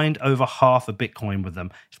I've mined over half a Bitcoin with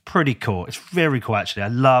them. It's pretty cool. It's very cool, actually. I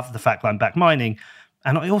love the fact that I'm back mining,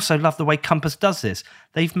 and I also love the way Compass does this.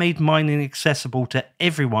 They've made mining accessible to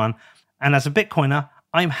everyone, and as a Bitcoiner,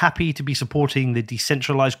 I'm happy to be supporting the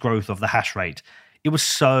decentralized growth of the hash rate. It was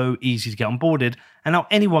so easy to get onboarded, and now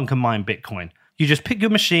anyone can mine Bitcoin. You just pick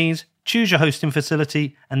your machines, choose your hosting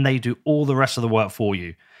facility, and they do all the rest of the work for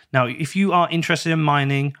you. Now, if you are interested in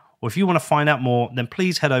mining, or if you want to find out more, then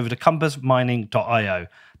please head over to compassmining.io.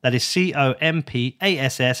 That is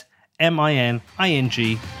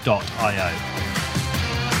COMPASSMINING.io.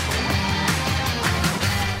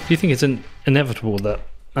 Do you think it's inevitable that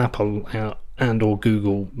Apple and or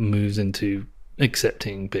Google moves into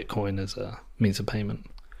accepting Bitcoin as a means of payment?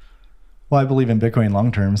 Well, I believe in Bitcoin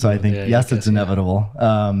long term, so I think yes, it's inevitable.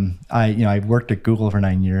 I worked at Google for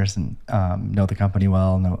 9 years and know the company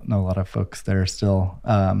well. Know a lot of folks there still.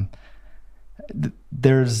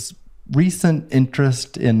 There's recent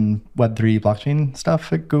interest in Web3 blockchain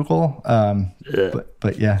stuff at Google,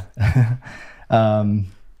 but yeah,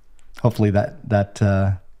 hopefully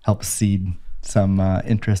that helps seed some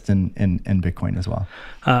interest in Bitcoin as well.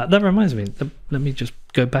 That reminds me. Let me just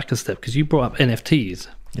go back a step because you brought up NFTs.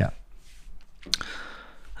 Yeah.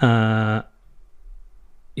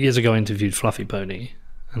 Years ago, I interviewed Fluffy Pony,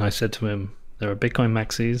 and I said to him, there are Bitcoin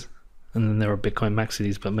maxis, and then there are Bitcoin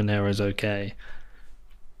maxis, but Monero is okay.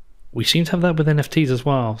 We seem to have that with NFTs as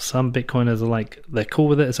well. Some Bitcoiners are like, they're cool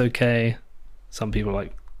with it, it's okay. Some people are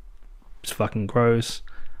like, it's fucking gross.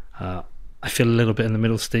 I feel a little bit in the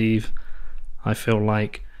middle, Steve. I feel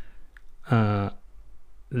like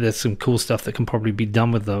there's some cool stuff that can probably be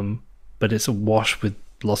done with them, but it's awash with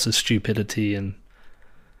lots of stupidity and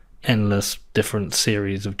endless different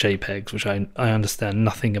series of JPEGs, which I understand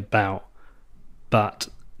nothing about. But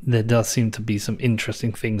there does seem to be some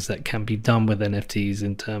interesting things that can be done with NFTs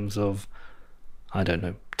in terms of, I don't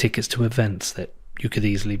know, tickets to events that you could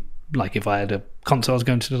easily, like if I had a concert I was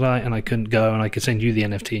going to tonight and I couldn't go, and I could send you the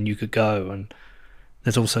NFT and you could go. And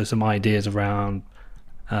there's also some ideas around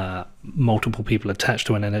multiple people attached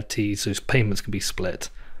to an NFT, so payments can be split.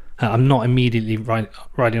 I'm not immediately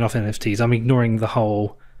writing off NFTs. I'm ignoring the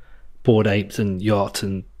whole Bored Apes and Yacht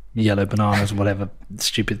and Yellow Bananas, whatever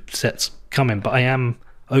stupid sets come in. But I am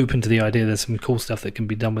open to the idea there's some cool stuff that can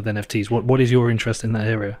be done with NFTs. What is your interest in that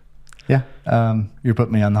area? Yeah, you're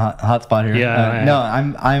putting me on the hot spot here. Yeah, no,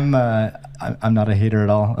 I'm not a hater at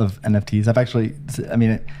all of NFTs. I've actually,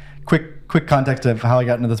 quick context of how I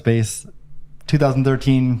got into the space.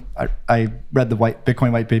 2013, I read the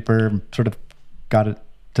Bitcoin white paper, sort of got it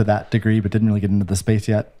to that degree, but didn't really get into the space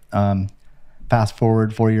yet. Fast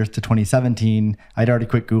forward 4 years to 2017, I'd already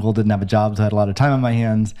quit Google, didn't have a job, so I had a lot of time on my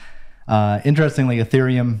hands. Interestingly,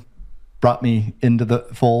 Ethereum brought me into the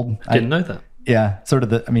fold. I didn't know that. Yeah, sort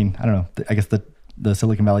of I don't know, I guess the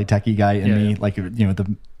Silicon Valley techie guy in me, like,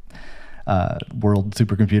 the world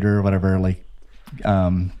supercomputer or whatever, like,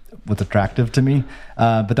 was attractive to me.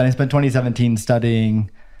 But then I spent 2017 studying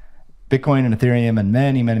Bitcoin and Ethereum and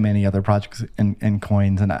many other projects and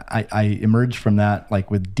coins. And I emerged from that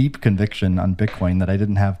like with deep conviction on Bitcoin that I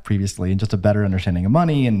didn't have previously, and just a better understanding of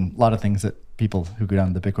money and a lot of things that people who go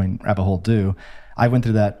down the Bitcoin rabbit hole do. I went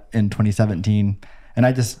through that in 2017 and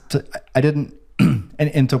I didn't,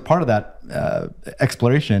 and so part of that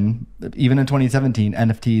exploration, even in 2017,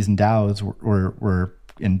 NFTs and DAOs were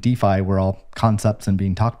in DeFi were all concepts and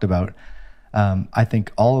being talked about. I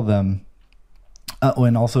think all of them,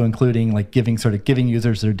 and also including like giving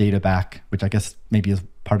users their data back, which I guess maybe is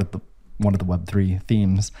part of one of the Web3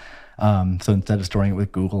 themes. So instead of storing it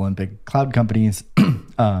with Google and big cloud companies,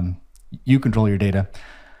 you control your data.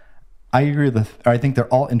 I agree I think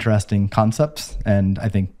they're all interesting concepts, and I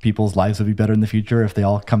think people's lives would be better in the future if they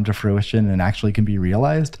all come to fruition and actually can be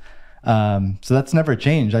realized. So that's never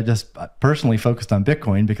changed. I just personally focused on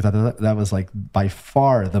Bitcoin because I thought that was like by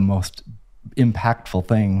far the most impactful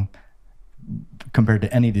thing compared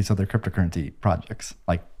to any of these other cryptocurrency projects,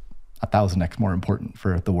 like 1,000x more important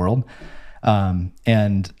for the world.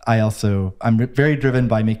 And I'm very driven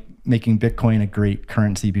by making Bitcoin a great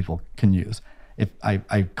currency people can use. If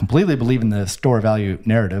I completely believe in the store value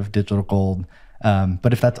narrative, digital gold.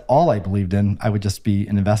 But if that's all I believed in, I would just be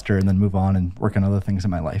an investor and then move on and work on other things in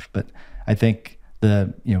my life. But I think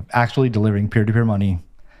actually delivering peer-to-peer money,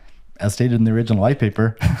 as stated in the original white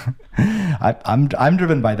paper, I'm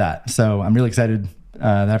driven by that. So I'm really excited to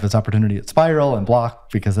have this opportunity at Spiral and Block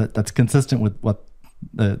because that's consistent with what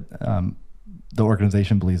the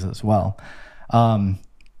organization believes as well.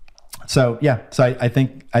 So I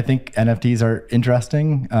think NFTs are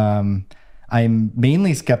interesting. I'm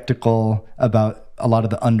mainly skeptical about a lot of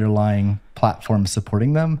the underlying platforms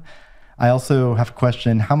supporting them. I also have a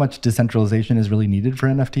question, how much decentralization is really needed for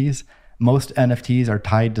NFTs? Most NFTs are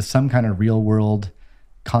tied to some kind of real world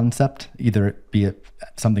concept, either be it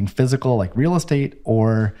something physical like real estate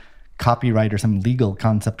or copyright or some legal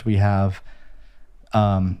concept we have.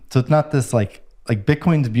 So it's not this like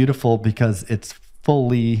Bitcoin's beautiful because it's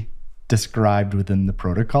fully described within the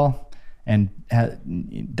protocol and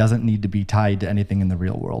doesn't need to be tied to anything in the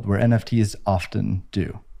real world, where NFTs often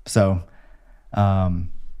do. So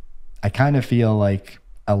I kind of feel like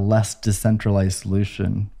a less decentralized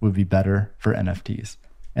solution would be better for NFTs.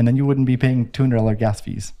 And then you wouldn't be paying $200 gas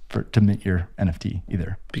fees to mint your NFT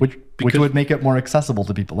either, which would make it more accessible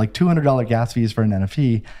to people. Like $200 gas fees for an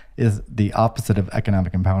NFT is the opposite of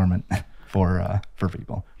economic empowerment for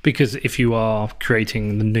people. Because if you are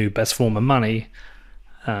creating the new best form of money,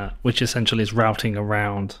 which essentially is routing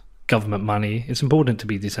around government money, it's important to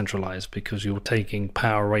be decentralized because you're taking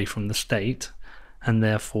power away from the state, and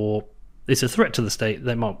therefore it's a threat to the state.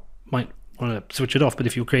 They might want to switch it off, but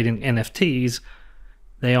if you're creating NFTs,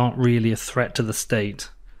 they aren't really a threat to the state.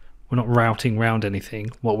 We're not routing around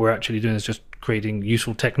anything. What we're actually doing is just creating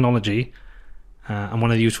useful technology. And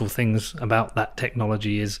one of the useful things about that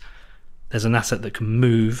technology is there's an asset that can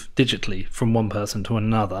move digitally from one person to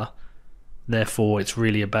another. Therefore, it's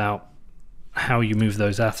really about how you move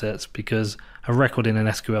those assets, because a record in an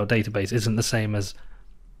SQL database isn't the same as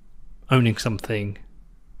owning something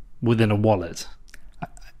within a wallet.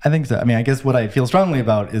 I think so. I mean, I guess what I feel strongly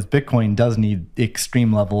about is Bitcoin does need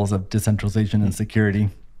extreme levels of decentralization and security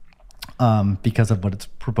because of what it's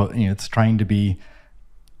proposing. You know, it's trying to be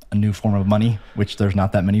a new form of money, which there's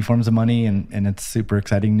not that many forms of money, and it's super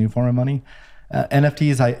exciting new form of money.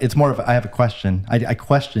 NFTs, it's more of I have a question. I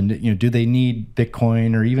questioned, do they need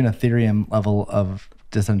Bitcoin or even Ethereum level of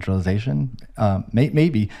decentralization?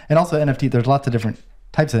 Maybe. And also NFT, there's lots of different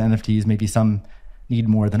types of NFTs. Maybe some need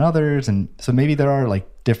more than others, and so maybe there are like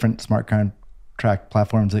different smart contract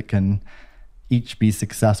platforms that can each be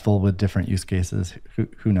successful with different use cases.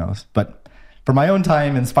 Who knows? But for my own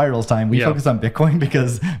time and Spiral's time, we focus on Bitcoin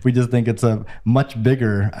because we just think it's a much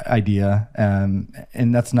bigger idea,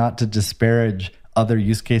 and that's not to disparage other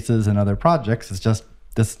use cases and other projects. It's just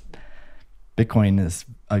this Bitcoin is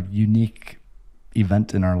a unique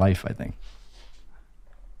event in our life, I think.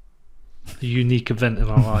 A unique event in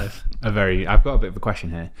our life. I've got a bit of a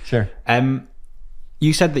question here. Sure.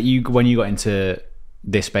 You said that when you got into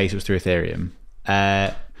this space, it was through Ethereum.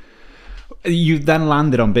 You then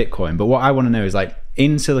landed on Bitcoin, but what I want to know is, like,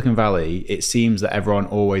 in Silicon Valley, it seems that everyone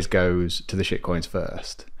always goes to the shitcoins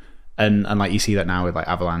first, and like you see that now with like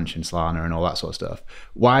Avalanche and Solana and all that sort of stuff.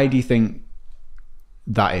 Why do you think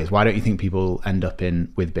that is? Why don't you think people end up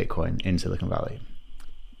with Bitcoin in Silicon Valley?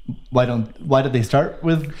 Why did they start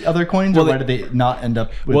with other coins, or why did they not end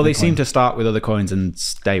up with they Bitcoin? seem to start with other coins and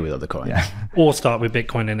stay with other coins. Yeah. Or start with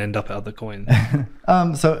Bitcoin and end up at other coins.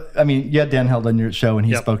 So, I mean, you had Dan Held on your show, and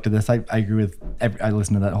he spoke to this. I agree with I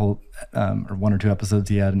listened to that whole or one or two episodes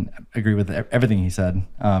he had, and agree with everything he said.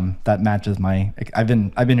 That matches my. I've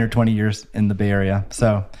been here 20 years in the Bay Area,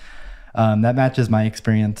 so that matches my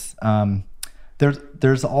experience.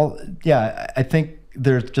 There's all I think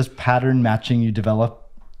there's just pattern matching you develop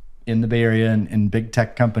in the Bay Area and in big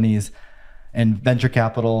tech companies and venture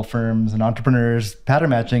capital firms and entrepreneurs,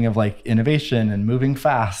 pattern matching of like innovation and moving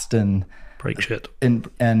fast and break shit. And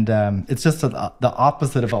it's just the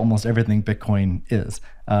opposite of almost everything Bitcoin is.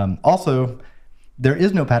 Also, there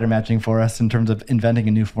is no pattern matching for us in terms of inventing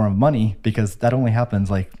a new form of money, because that only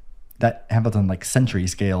happens on like century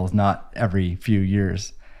scales, not every few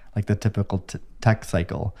years, like the typical tech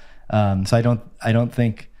cycle. So I don't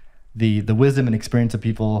think the wisdom and experience of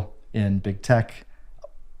people in big tech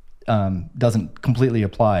doesn't completely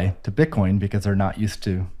apply to Bitcoin, because they're not used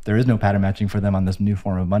to. There is no pattern matching for them on this new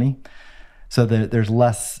form of money. So there's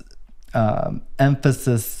less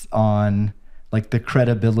emphasis on like the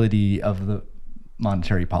credibility of the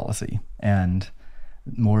monetary policy and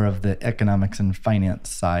more of the economics and finance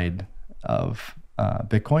side of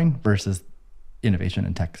Bitcoin versus innovation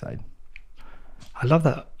and tech side. I love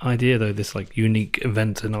that idea, though, this like unique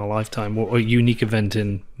event in our lifetime, or a unique event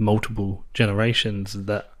in multiple generations,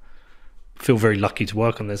 that feel very lucky to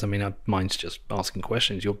work on this. I mean, mine's just asking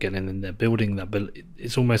questions. You're getting in there, building that, but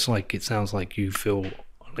it's almost like it sounds like you feel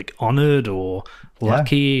like honored or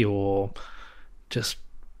lucky or just.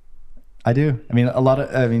 I do. I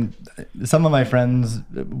mean, some of my friends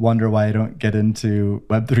wonder why I don't get into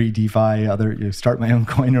Web3, DeFi, start my own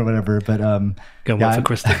coin or whatever. But go work for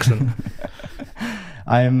Chris Dixon.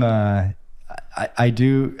 I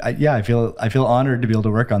feel honored to be able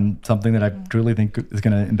to work on something that I truly think is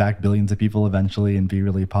going to impact billions of people eventually and be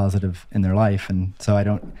really positive in their life. And so I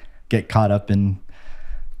don't get caught up in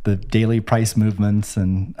the daily price movements.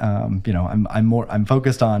 And I'm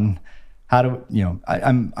focused on how do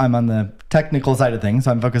I'm on the technical side of things.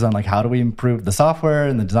 So I'm focused on like how do we improve the software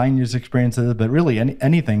and the design user experiences, but really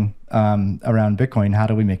anything around Bitcoin, how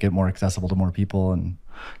do we make it more accessible to more people? And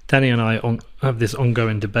Danny and I have this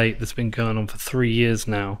ongoing debate that's been going on for 3 years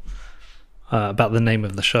now about the name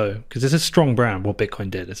of the show, because it's a strong brand. What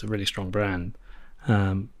Bitcoin did, it's a really strong brand.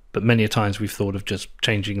 But many a times we've thought of just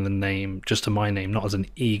changing the name just to my name, not as an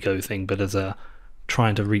ego thing, but as a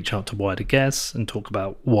trying to reach out to wider guests and talk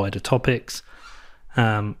about wider topics.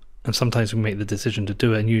 And sometimes we make the decision to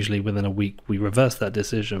do it, and usually within a week we reverse that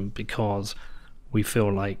decision because we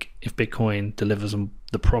feel like if Bitcoin delivers on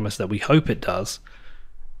the promise that we hope it does,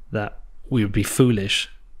 that we would be foolish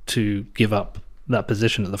to give up that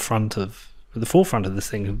position at the forefront of this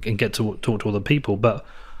thing and get to talk to other people. But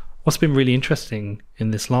what's been really interesting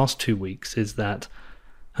in this last 2 weeks is that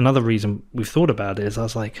another reason we've thought about it is I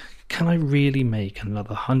was like, can I really make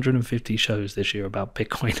another 150 shows this year about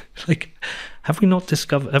Bitcoin? Like, have we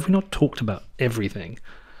not talked about everything?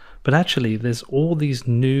 But actually, there's all these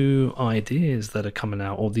new ideas that are coming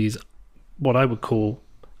out, or these, what I would call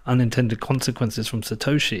unintended consequences from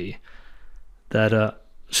Satoshi, that are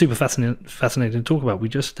super fascinating to talk about. We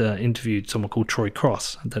just interviewed someone called Troy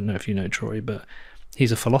Cross. I don't know if you know Troy, but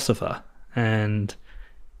he's a philosopher, and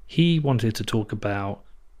he wanted to talk about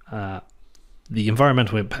the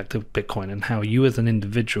environmental impact of Bitcoin and how you as an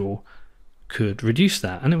individual could reduce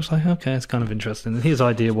that. And it was like, okay, it's kind of interesting. And his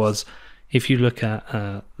idea was, if you look at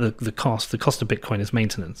the cost of Bitcoin is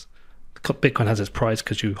maintenance. Bitcoin has its price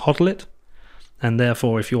because you hodl it, and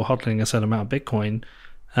therefore if you're hodling a certain amount of Bitcoin,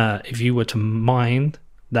 if you were to mine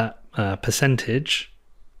that percentage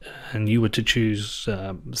and you were to choose,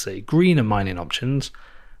 say, greener mining options,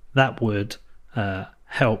 that would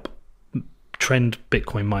help trend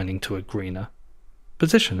Bitcoin mining to a greener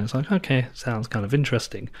position. It's like, okay, sounds kind of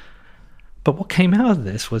interesting. But what came out of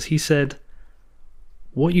this was he said,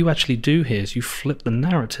 what you actually do here is you flip the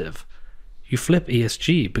narrative. You flip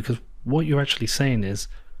ESG, because what you're actually saying is,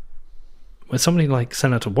 when somebody like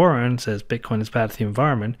Senator Warren says Bitcoin is bad for the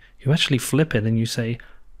environment, you actually flip it and you say,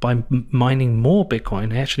 by mining more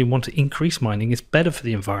Bitcoin, I actually want to increase mining. It's better for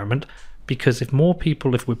the environment, because if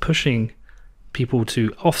we're pushing people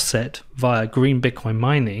to offset via green Bitcoin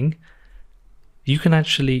mining, you can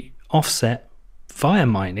actually offset via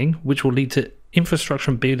mining, which will lead to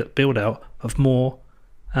infrastructure and build out of more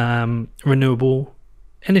renewable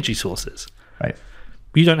energy sources. Right.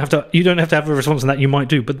 You don't have to have a response to that. You might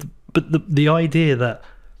do, but the idea that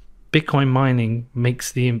Bitcoin mining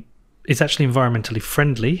is actually environmentally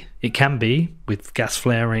friendly. It can be, with gas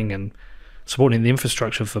flaring and supporting the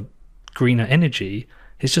infrastructure for greener energy.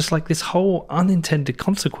 It's just like this whole unintended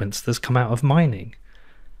consequence that's come out of mining.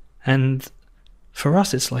 And for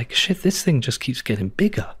us, it's like, shit, this thing just keeps getting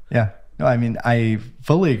bigger. Yeah. No, I mean, I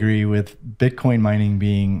fully agree with Bitcoin mining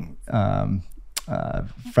being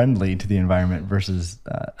friendly to the environment versus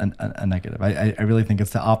a negative. I really think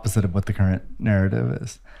it's the opposite of what the current narrative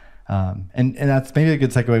is. And that's maybe a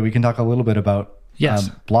good segue. We can talk a little bit about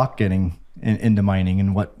block getting into mining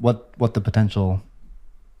and what the potential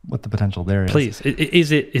there is. Please,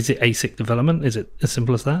 is it ASIC development? Is it as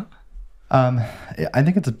simple as that? I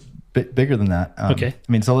think it's a bit bigger than that. Okay.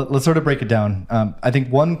 I mean, so let's sort of break it down. I think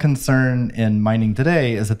one concern in mining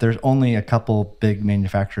today is that there's only a couple big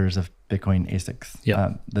manufacturers of Bitcoin ASICs.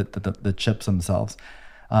 Yeah. The chips themselves.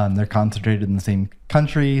 They're concentrated in the same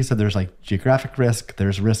country, so there's like geographic risk.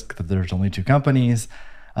 There's risk that there's only two companies.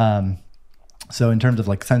 So in terms of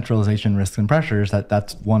like centralization risks and pressures,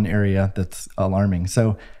 that's one area that's alarming.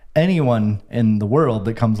 So anyone in the world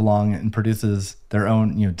that comes along and produces their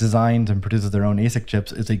own, designs and produces their own ASIC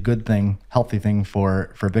chips is a good thing, healthy thing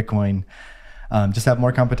for Bitcoin. Just have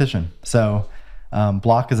more competition. So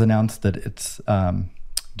Block has announced that it's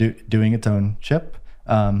doing its own chip,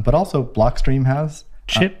 but also Blockstream has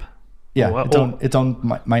chip. Its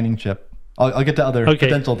own mining chip. I'll get to other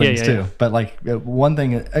potential things too. But like one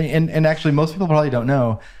thing, and actually most people probably don't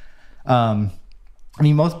know. I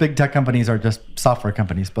mean, most big tech companies are just software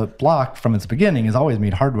companies, but Block from its beginning has always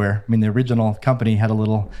made hardware. I mean, the original company had a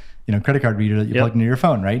little, credit card reader that you plugged into your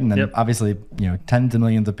phone, right? And then obviously, tens of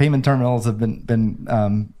millions of payment terminals have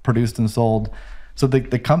been produced and sold. So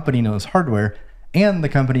the company knows hardware, and the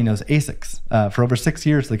company knows ASICs. For over 6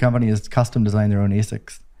 years, the company has custom designed their own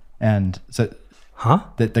ASICs, and so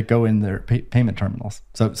that go in their payment terminals.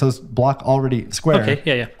 So Block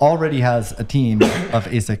Square already has a team of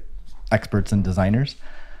ASIC experts and designers.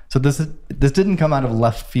 So this didn't come out of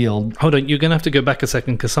left field. Hold on, you're going to have to go back a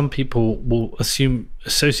second, because some people will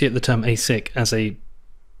associate the term ASIC as a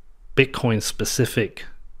Bitcoin specific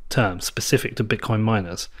term, specific to Bitcoin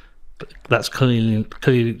miners. But that's clearly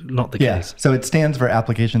not the case. So it stands for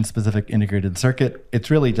application specific integrated circuit.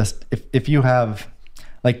 It's really just if you have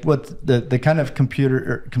like what the kind of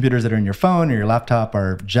computers that are in your phone or your laptop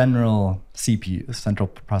are general CPUs, central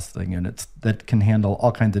processing units, that can handle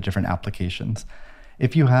all kinds of different applications.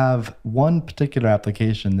 If you have one particular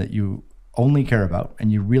application that you only care about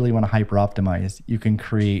and you really want to hyper optimize, you can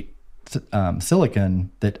create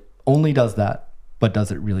silicon that only does that but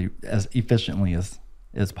does it really as efficiently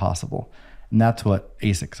as possible. And that's what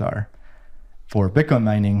ASICs are. For Bitcoin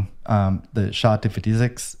mining, the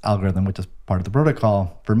SHA-256 algorithm, which is part of the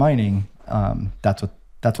protocol for mining, that's what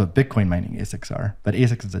Bitcoin mining ASICs are. But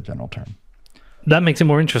ASICs is a general term. That makes it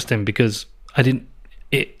more interesting because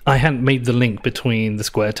I hadn't made the link between the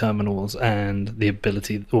Square terminals and the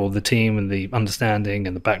ability, or the team and the understanding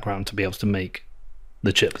and the background to be able to make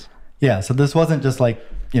the chips. Yeah, so this wasn't just like,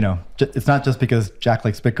 it's not just because Jack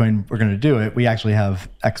likes Bitcoin, we're going to do it. We actually have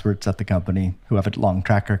experts at the company who have a long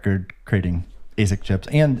track record creating ASIC chips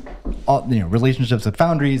and all, relationships with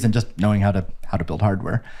foundries and just knowing how to build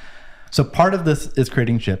hardware. So part of this is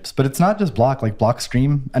creating chips, but it's not just Block. Like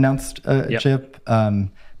Blockstream announced a chip.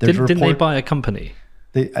 Didn't they buy a company?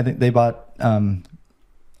 I think they bought. I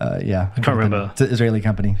can't remember. It's an Israeli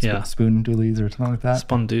company. Yeah. Spoon Doolies or something like that.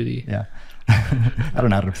 Spawn Duty. Yeah. I don't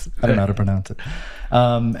know how to pronounce it.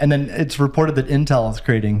 And then it's reported that Intel is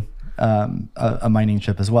creating a mining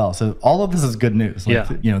chip as well. So all of this is good news. Like,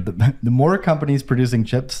 the more companies producing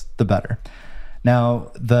chips, the better.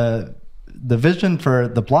 Now, the vision for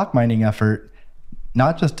the block mining effort,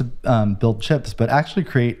 not just to build chips, but actually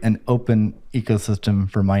create an open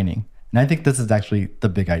ecosystem for mining. And I think this is actually the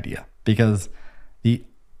big idea, because the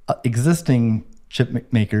existing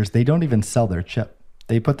chip makers, they don't even sell their chip.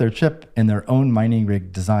 They put their chip in their own mining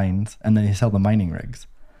rig designs, and then they sell the mining rigs.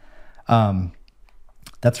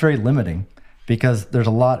 That's very limiting, because there's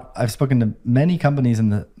I've spoken to many companies in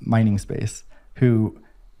the mining space who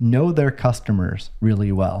know their customers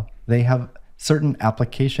really well. They have certain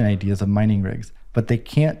application ideas of mining rigs, but they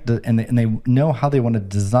can't, and they know how they want to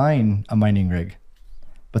design a mining rig,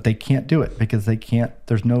 but they can't do it because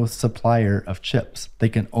there's no supplier of chips. They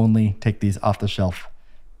can only take these off the shelf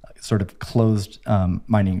sort of closed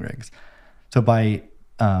mining rigs. So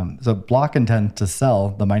so Block intends to sell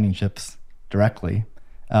the mining chips directly,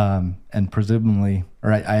 and presumably,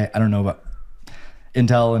 or I don't know about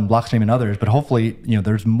Intel and Blockstream and others, but hopefully,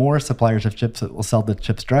 there's more suppliers of chips that will sell the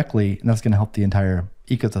chips directly, and that's going to help the entire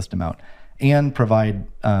ecosystem out and provide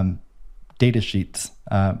data sheets,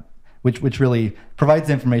 which really provides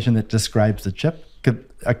the information that describes the chip.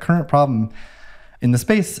 A current problem in the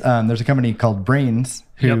space, there's a company called Brains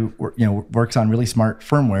who works on really smart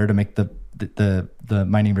firmware to make the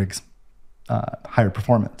mining rigs higher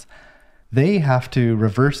performance. They have to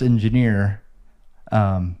reverse engineer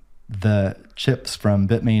the chips from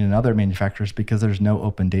Bitmain and other manufacturers because there's no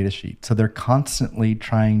open data sheet. So they're constantly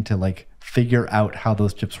trying to figure out how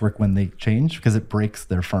those chips work when they change, because it breaks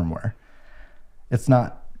their firmware. It's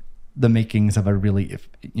not the makings of a really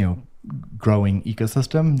growing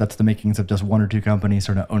ecosystem. That's the makings of just one or two companies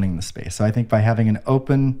sort of owning the space. So I think by having an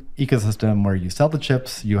open ecosystem where you sell the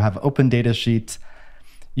chips, you have open data sheets,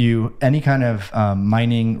 any kind of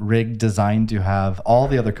mining rig designed to have all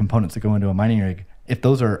the other components that go into a mining rig, if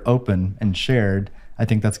those are open and shared, I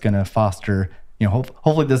think that's going to foster,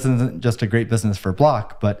 hopefully this isn't just a great business for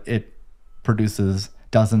Block, but it produces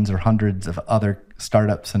dozens or hundreds of other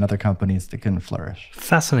startups and other companies that can flourish.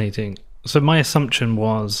 Fascinating. So my assumption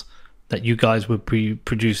was that you guys would be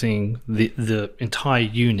producing the entire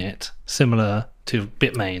unit similar to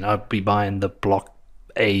Bitmain. I'd be buying the Block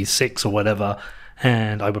A6 or whatever,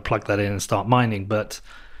 and I would plug that in and start mining. But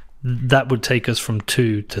that would take us from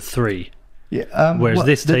 2 to 3. Yeah, whereas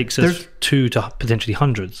this takes us 2 to potentially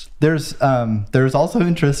hundreds. There's also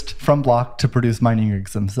interest from Block to produce mining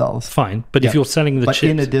rigs themselves. Fine, but if you're selling the chips,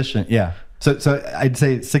 in addition, so I'd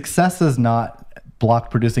say success is not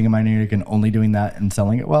Block producing a mining rig and only doing that and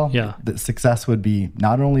selling it well. Yeah, the success would be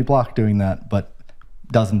not only Block doing that, but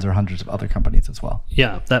dozens or hundreds of other companies as well.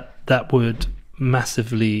 Yeah, that would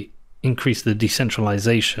massively increase the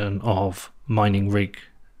decentralization of mining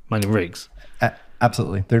rigs.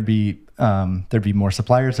 Absolutely, there'd be more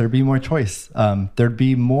suppliers. There'd be more choice. There'd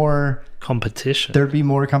be more competition. There'd be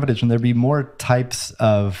more types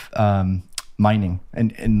of mining.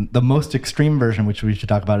 And the most extreme version, which we should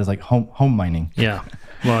talk about, is home mining. Yeah.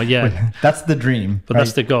 Well, yeah. That's the dream. But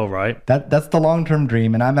that's the goal, right? That's the long-term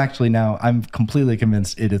dream. And I'm completely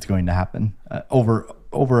convinced it is going to happen over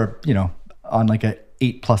on a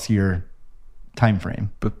 8+ year time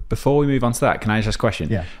frame. But before we move on to that, can I just ask a question?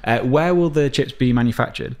 Yeah. Where will the chips be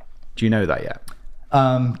manufactured? Do you know that yet?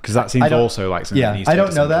 Because that seems also like something that needs to be I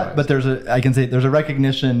don't know that, but I can say there's a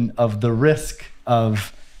recognition of the risk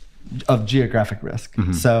of geographic risk.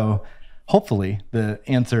 Mm-hmm. So hopefully the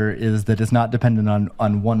answer is that it's not dependent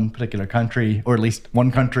on one particular country, or at least one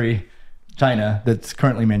country, China, that's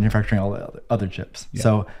currently manufacturing all the other chips. Yeah.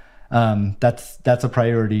 So that's a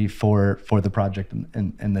priority for the project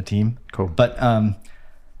and the team. Cool. But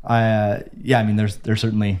Yeah, I mean, there's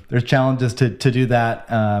certainly challenges to do that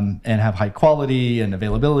and have high quality and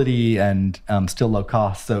availability and still low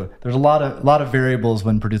cost. So there's a lot of variables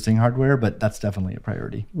when producing hardware, but that's definitely a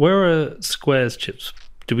priority. Where are Square's chips?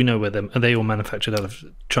 Do we know where are they all manufactured out of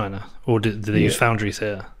China, or do they use foundries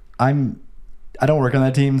here? I don't work on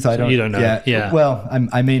that team, so I don't. You don't know. Yeah. Well,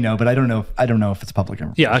 I may know, but I don't know. If it's public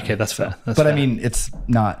information. Yeah. Okay, that's fair. But I mean, it's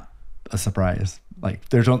not a surprise. Like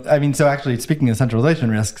so actually, speaking of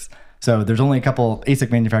centralization risks, so there's only a couple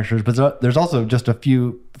ASIC manufacturers, but there's also just a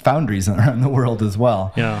few foundries around the world as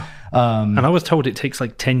well. Yeah. And I was told it takes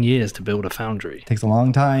like 10 years to build a foundry. It takes a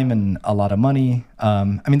long time and a lot of money.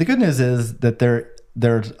 I mean, the good news is that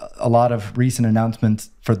there's a lot of recent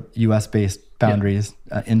announcements for US-based foundries,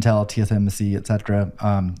 Intel, TSMC, etc.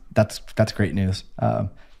 That's great news.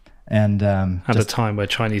 And at a time where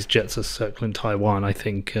Chinese jets are circling Taiwan, I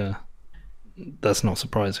think that's not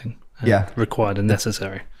surprising. Required and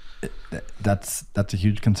necessary. That's a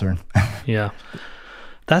huge concern. Yeah,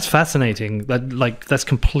 that's fascinating. That's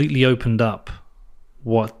completely opened up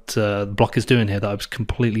what Block is doing here that I was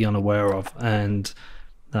completely unaware of, and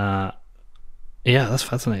yeah, that's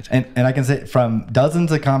fascinating. And I can say from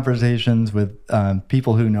dozens of conversations with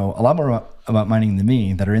people who know a lot more about mining than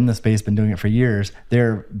me, that are in the space, been doing it for years,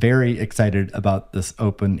 they're very excited about this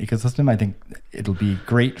open ecosystem. I think it'll be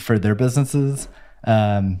great for their businesses.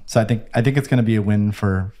 So I think it's going to be a win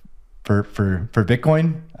for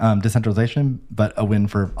Bitcoin decentralization, but a win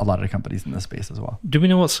for a lot of companies in this space as well. Do we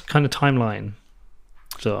know what kind of timeline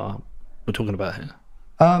we're talking about here?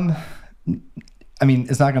 I mean,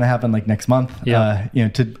 it's not going to happen like next month. Yeah.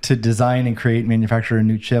 To design and create, manufacture a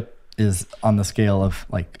new chip is on the scale of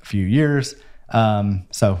like a few years.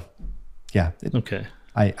 So, yeah. Okay.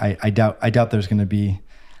 I doubt there's going to be,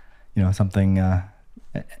 something,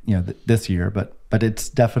 this year. But it's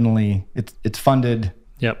definitely it's funded.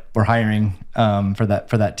 Yep. We're hiring for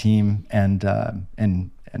that team, and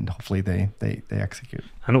hopefully they execute.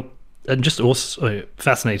 And just also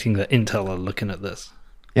fascinating that Intel are looking at this.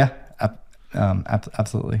 Yeah.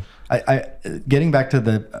 Absolutely. I getting back to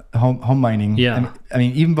the home mining. Yeah. I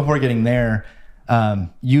mean, even before getting there,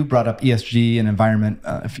 you brought up ESG and environment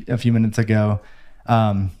a few minutes ago.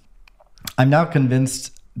 I'm now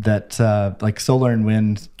convinced that like solar and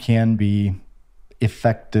wind can be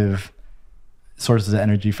effective sources of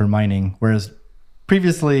energy for mining, whereas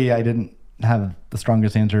previously I didn't have the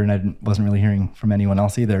strongest answer, and I wasn't really hearing from anyone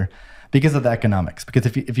else either, because of the economics. Because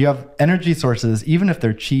if you have energy sources, even if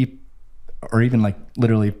they're cheap, or even like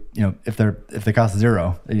literally, if they cost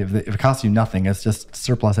zero, if it costs you nothing, it's just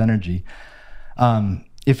surplus energy.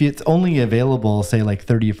 If it's only available, say like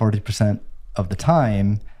 30 or 40% of the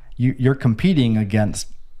time, you're competing against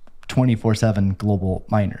 24/7 global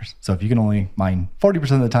miners. So if you can only mine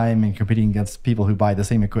 40% of the time and competing against people who buy the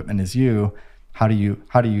same equipment as you, you're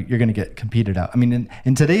going to get competed out. I mean,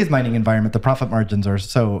 in today's mining environment, the profit margins are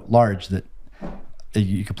so large that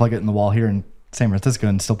you could plug it in the wall here in San Francisco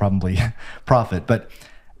and still probably profit. But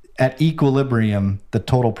at equilibrium, the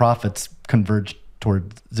total profits converge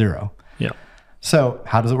towards zero. Yeah. So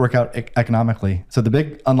how does it work out economically? So the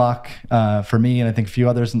big unlock for me, and I think a few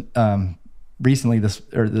others recently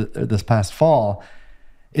this past fall,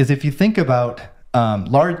 is if you think about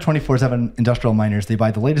large 24/7 industrial miners, they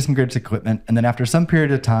buy the latest and greatest equipment, and then after some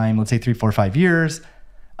period of time, let's say 3, 4, 5 years,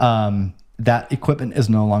 that equipment is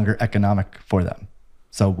no longer economic for them.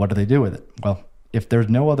 So what do they do with it? Well, if there's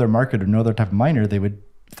no other market or no other type of miner, they would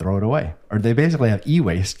throw it away. Or they basically have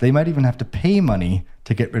e-waste. They might even have to pay money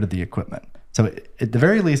to get rid of the equipment. So at the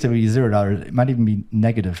very least, it would be $0. It might even be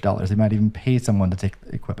 -$. They might even pay someone to take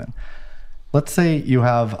the equipment. Let's say you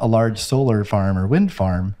have a large solar farm or wind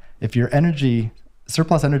farm. If your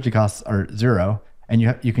surplus energy costs are zero, and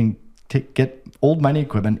you can get old mining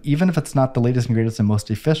equipment, even if it's not the latest and greatest and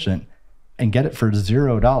most efficient, and get it for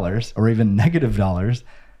 $0 or even $-,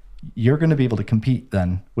 you're going to be able to compete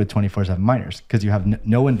then with 24/7 miners, because you have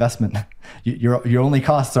no investment. Your only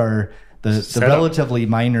costs are the relatively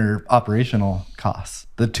minor operational costs.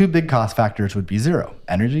 The two big cost factors would be zero,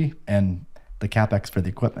 energy and the CapEx for the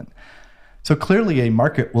equipment. So clearly a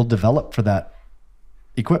market will develop for that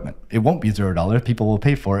equipment. It won't be $0. People will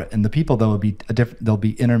pay for it. And the people, though, there'll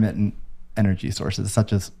be intermittent energy sources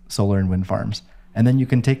such as solar and wind farms. And then you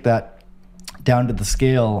can take that down to the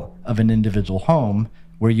scale of an individual home,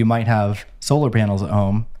 where you might have solar panels at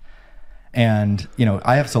home. And,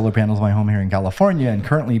 I have solar panels in my home here in California, and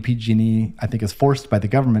currently PG&E, I think, is forced by the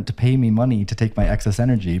government to pay me money to take my excess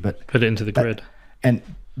energy, but put it into the grid.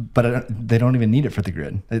 But they don't even need it for the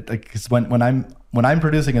grid. Because when I'm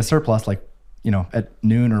producing a surplus, like at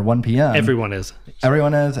noon or 1 p.m. Everyone is.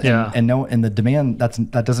 Everyone is. Yeah. And the demand,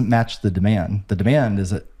 that doesn't match the demand. The demand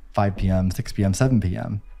is at 5 p.m., 6 p.m., 7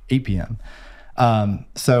 p.m., 8 p.m.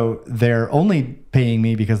 So they're only paying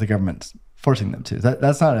me because the government's forcing them to.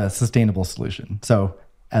 That's not a sustainable solution. So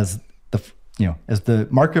as the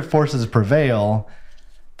market forces prevail,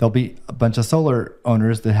 there'll be a bunch of solar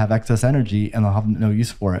owners that have excess energy and they'll have no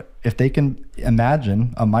use for it. If they can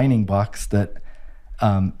imagine a mining box that,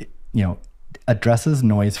 addresses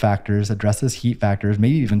noise factors, addresses heat factors,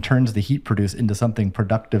 maybe even turns the heat produced into something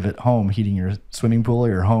productive at home, heating your swimming pool or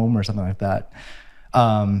your home or something like that,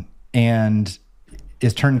 and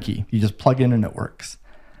is turnkey. You just plug in and it works.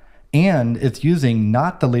 And it's using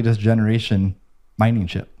not the latest generation mining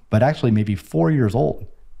chip, but actually maybe 4 years old,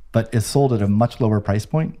 but is sold at a much lower price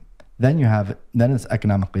point. Then it's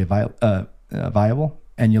economically viable,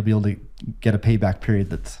 and you'll be able to get a payback period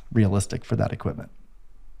that's realistic for that equipment.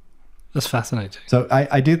 That's fascinating. So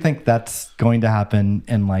I do think that's going to happen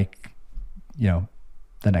in the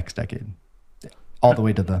next decade, all the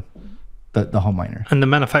way to the home miner. And the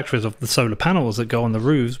manufacturers of the solar panels that go on the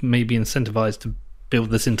roofs may be incentivized to build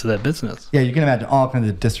this into their business. Yeah, you can imagine all kinds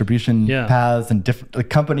of distribution paths and different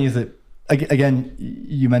companies that, again,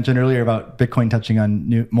 you mentioned earlier about Bitcoin touching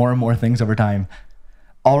on more and more things over time.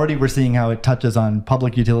 Already we're seeing how it touches on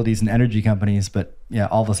public utilities and energy companies, but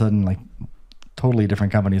all of a sudden, totally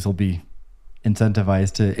different companies will be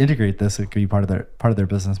incentivized to integrate this. It could be part of their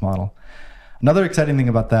business model. Another exciting thing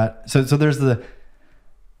about that, so there's the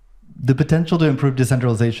potential to improve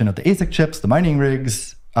decentralization of the ASIC chips, the mining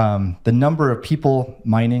rigs, the number of people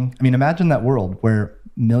mining. I mean, imagine that world where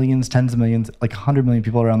millions, tens of millions, 100 million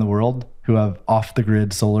people around the world who have off the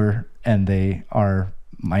grid solar and they are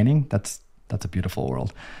mining. That's a beautiful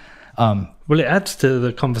world. Well, it adds to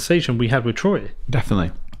the conversation we had with Troy.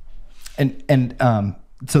 Definitely. And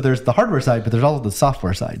so there's the hardware side, but there's also the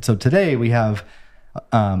software side. So today we have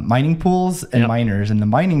mining pools and miners, and the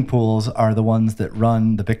mining pools are the ones that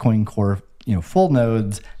run the Bitcoin Core, full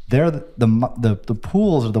nodes. They're the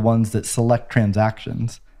pools are the ones that select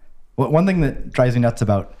transactions. One thing that drives me nuts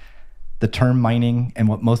about the term mining and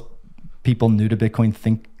what most people new to Bitcoin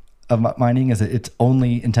think of mining is that it's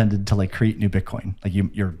only intended to create new Bitcoin.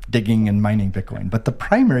 You're digging and mining Bitcoin. But the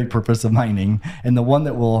primary purpose of mining, and the one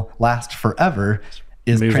that will last forever,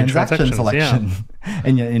 is transaction selection,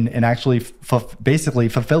 and actually basically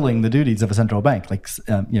fulfilling the duties of a central bank,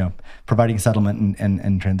 providing settlement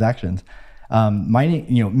and transactions. Mining,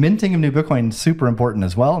 minting of new Bitcoin is super important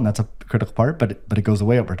as well, and that's a critical part. But it goes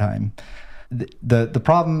away over time. The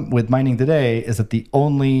problem with mining today is that the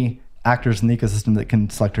only actors in the ecosystem that can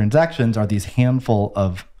select transactions are these handful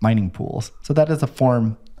of mining pools. So that is a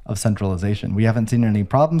form of centralization. We haven't seen any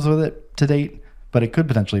problems with it to date, but it could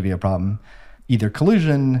potentially be a problem. Either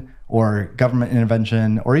collusion or government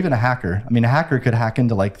intervention or even a hacker. I mean, a hacker could hack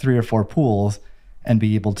into 3 or 4 pools and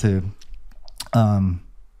be able to,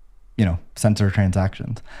 censor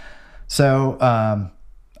transactions. So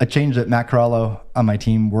a change that Matt Corallo on my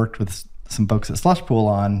team worked with some folks at Slushpool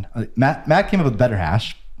on. Matt came up with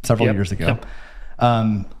BetterHash several years ago.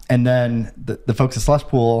 And then the folks at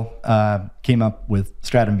Slushpool came up with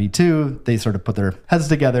Stratum V2. They sort of put their heads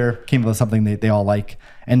together, came up with something they all like.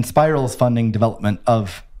 And Spiral's funding development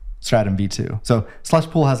of Stratum V2. So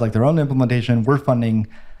Slushpool has their own implementation. We're funding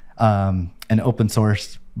an open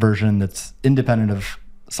source version that's independent of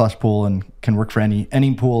Slushpool and can work for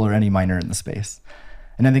any pool or any miner in the space.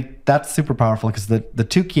 And I think that's super powerful because the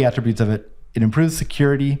two key attributes of it improves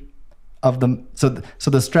security of them. So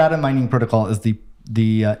the Stratum mining protocol is the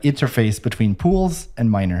interface between pools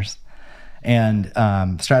and miners. And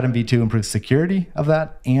Stratum V2 improves security of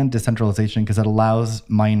that and decentralization because it allows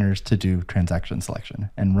miners to do transaction selection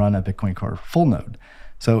and run a Bitcoin Core full node.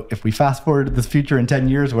 So if we fast forward to this future in 10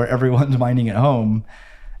 years where everyone's mining at home,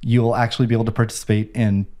 you'll actually be able to participate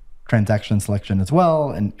in transaction selection as well.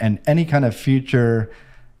 And any kind of future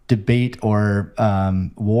debate or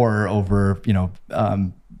war over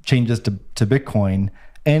changes to Bitcoin,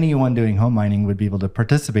 anyone doing home mining would be able to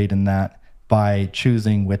participate in that by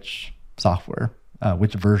choosing which software,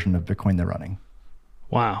 which version of Bitcoin they're running.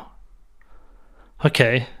 Wow.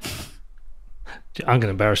 Okay. I'm going to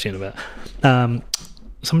embarrass you in a bit.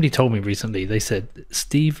 Somebody told me recently, they said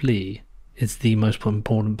Steve Lee is the most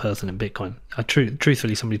important person in Bitcoin.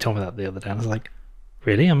 Truthfully, somebody told me that the other day. And I was like,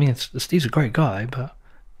 really? I mean, Steve's a great guy, but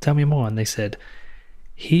tell me more. And they said,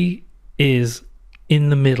 he is in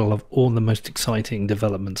the middle of all the most exciting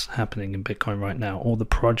developments happening in Bitcoin right now, all the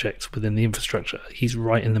projects within the infrastructure. He's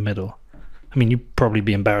right in the middle. I mean, you'd probably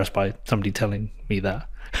be embarrassed by somebody telling me that.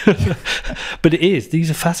 But it is.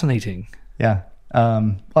 These are fascinating. Yeah.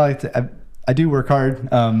 Well, I do work hard,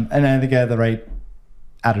 and I think I have the right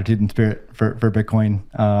attitude and spirit for Bitcoin.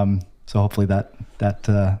 So hopefully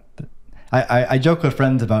I joke with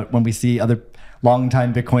friends about when we see other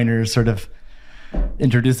longtime Bitcoiners sort of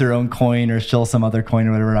introduce their own coin or shill some other coin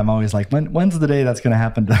or whatever. I'm always like, when's the day that's going to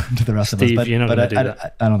happen to the rest Steve, of us? you're not going to do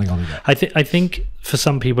that. I don't think I'll do that. I think for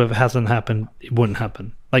some people, if it hasn't happened, it wouldn't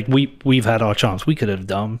happen. Like we've had our chance. We could have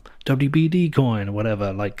done WBD coin or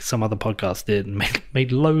whatever, like some other podcast did, and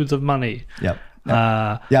made loads of money. Yep.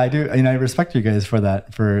 Yeah, I do. And I respect you guys for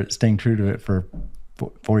that, for staying true to it for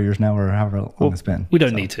 4 years now or however long it's been. We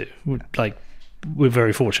don't need to. We're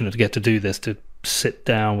very fortunate to get to do this, to sit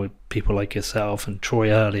down with people like yourself and Troy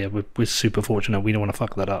earlier. We're super fortunate. We don't want to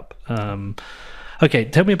fuck that up. Okay,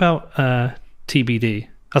 tell me about TBD. I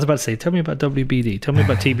was about to say, tell me about WBD. Tell me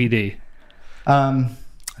about TBD.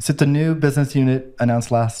 So it's a new business unit announced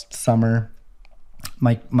last summer.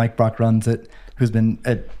 Mike Brock runs it, who's been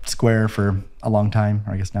at Square for a long time,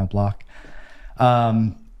 or I guess now Block.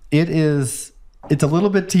 It's a little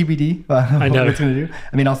bit TBD. I know. What it's going to do.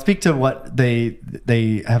 I mean, I'll speak to what they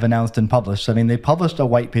have announced and published. I mean, they published a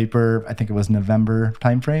white paper, I think it was November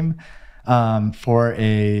timeframe, for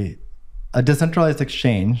a decentralized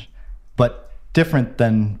exchange, but different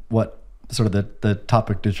than what sort of the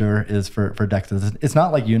topic du jour is for DEXs. It's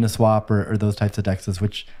not like Uniswap or those types of DEXs,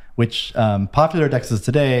 which popular DEXs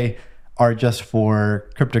today are just for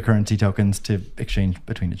cryptocurrency tokens to exchange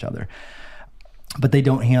between each other. But they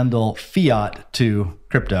don't handle fiat to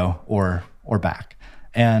crypto or back.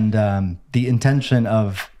 And the intention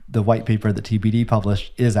of the white paper that TBD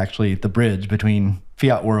published is actually the bridge between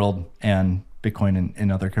fiat world and Bitcoin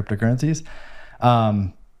and other cryptocurrencies,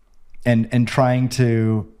 and trying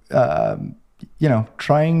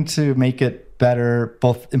to make it better,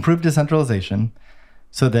 both improve decentralization,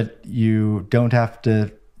 so that you don't have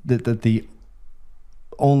to that the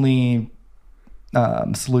only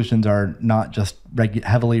solutions are not just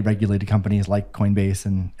heavily regulated companies like Coinbase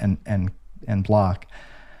and Block,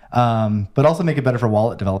 but also make it better for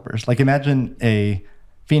wallet developers. Like imagine a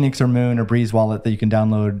Phoenix or Moon or Breeze wallet that you can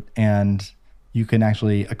download and you can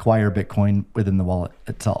actually acquire Bitcoin within the wallet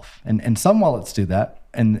itself. And some wallets do that.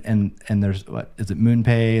 And there's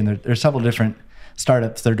MoonPay, and there's several different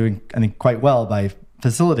startups that are doing, I think, quite well by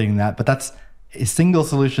facilitating that. But that's a single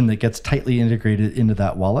solution that gets tightly integrated into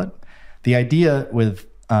that wallet. The idea with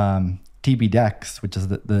TBDEX, which is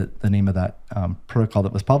the name of that protocol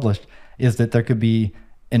that was published, is that there could be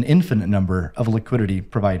an infinite number of liquidity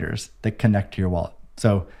providers that connect to your wallet.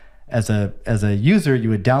 So as a user, you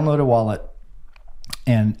would download a wallet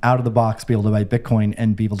and out of the box be able to buy Bitcoin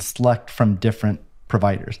and be able to select from different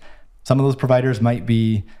providers. Some of those providers might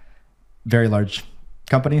be very large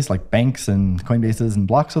companies like banks and Coinbases and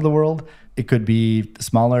Blocks of the world. It could be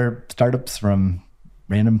smaller startups from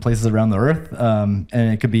random places around the earth, and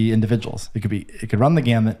it could be individuals. It could run the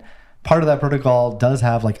gamut. Part of that protocol does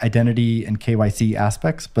have like identity and KYC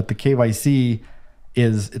aspects, but the KYC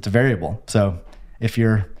it's a variable. So if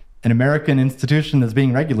you're an American institution that's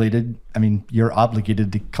being regulated, I mean, you're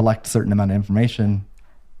obligated to collect a certain amount of information.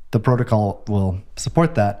 The protocol will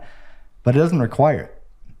support that, but it doesn't require it.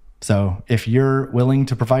 So if you're willing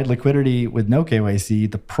to provide liquidity with no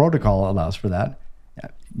KYC, the protocol allows for that.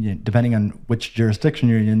 Depending on which jurisdiction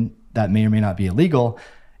you're in, that may or may not be illegal.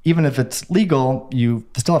 Even if it's legal, you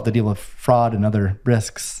still have to deal with fraud and other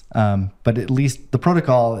risks. But at least the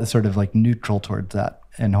protocol is sort of like neutral towards that,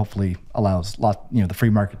 and hopefully allows the free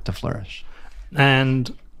market to flourish.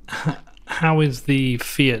 And how is the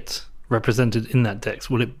fiat represented in that DEX?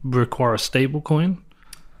 Will it require a stable coin?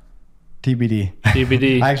 TBD.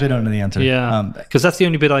 I actually don't know the answer. Yeah, because that's the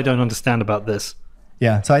only bit I don't understand about this.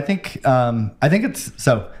 Yeah, so I think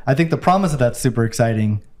the promise of that's super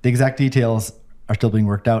exciting. The exact details are still being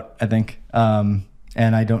worked out, I think, and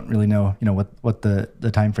I don't really know, what the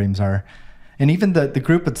timeframes are, and even the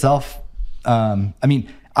group itself. I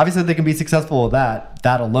mean, obviously they can be successful with that.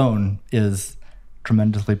 That alone is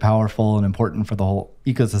tremendously powerful and important for the whole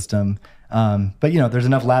ecosystem. But there's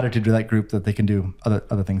enough latitude to that group that they can do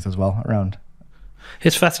other things as well around.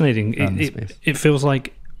 It's fascinating. It feels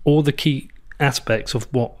like all the key aspects of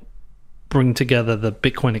what bring together the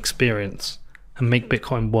Bitcoin experience and make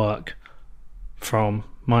Bitcoin work, from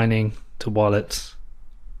mining to wallets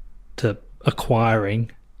to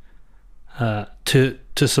acquiring to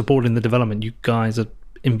supporting the development. You guys are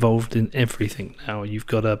involved in everything now. You've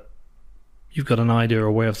got an idea or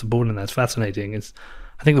a way of supporting that. It's fascinating.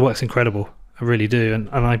 I think the work's incredible. I really do, and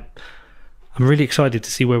I'm really excited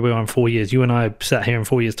to see where we are in 4 years. You and I sat here in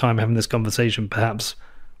 4 years' time having this conversation. Perhaps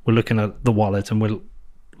we're looking at the wallet and we're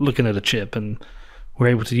looking at a chip, and we're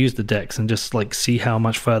able to use the DEX and just like see how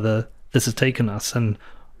much further this has taken us. And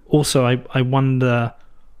also, I wonder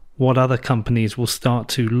what other companies will start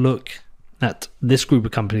to look at this group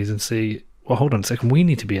of companies and see, well, hold on a second, we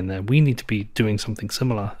need to be in there. We need to be doing something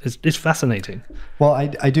similar. It's fascinating. Well,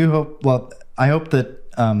 I do hope, I hope that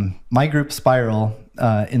my group Spiral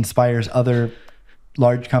inspires other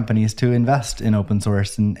large companies to invest in open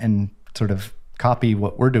source and sort of copy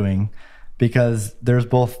what we're doing, because there's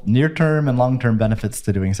both near-term and long-term benefits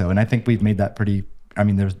to doing so. And I think we've made that the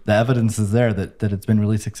evidence is there that it's been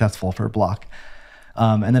really successful for Block.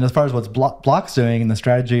 And then as far as what's Block's doing and the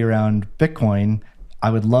strategy around Bitcoin, I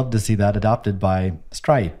would love to see that adopted by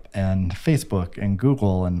Stripe and Facebook and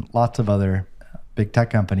Google and lots of other big tech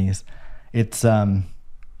companies. It's a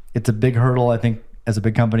big hurdle, I think, as a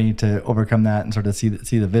big company to overcome that and sort of see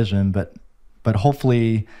the vision. But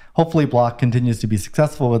hopefully Block continues to be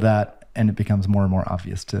successful with that, and it becomes more and more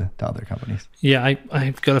obvious to other companies. Yeah,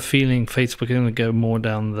 I've got a feeling Facebook is going to go more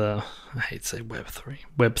down the, I hate to say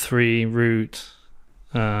Web3 route.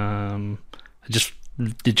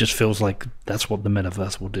 It just feels like that's what the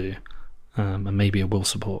metaverse will do, and maybe it will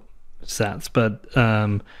support Sats. But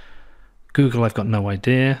Google, I've got no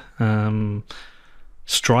idea.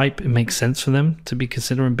 Stripe, it makes sense for them to be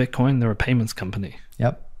considering Bitcoin. They're a payments company.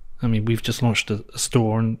 Yep. I mean, we've just launched a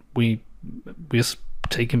store, and we're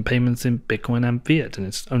taking payments in Bitcoin and fiat, and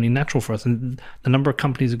it's only natural for us. And the number of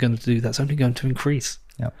companies are going to do that's only going to increase.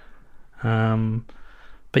 Yep.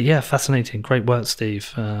 But yeah, fascinating. Great work,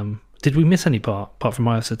 Steve. Did we miss any part apart from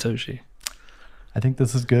Maya Satoshi? I think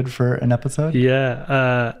this is good for an episode.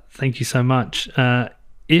 Yeah. Thank you so much.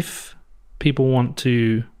 If people want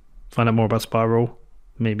to find out more about Spiral,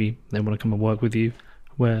 maybe they want to come and work with you,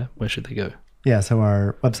 where should they go? Yeah, so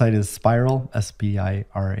our website is Spiral,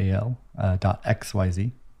 SPIRAL,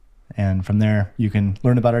 .xyz. And from there, you can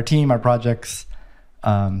learn about our team, our projects.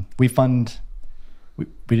 We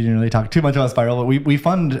didn't really talk too much about Spiral, but we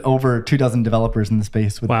fund over 24 developers in the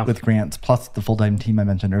space with grants, plus the full-time team I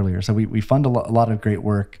mentioned earlier. So we fund a lot of great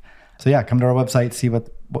work. So yeah, come to our website, see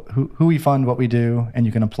who we fund, what we do, and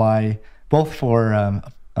you can apply both for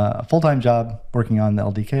a full-time job working on the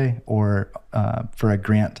LDK or for a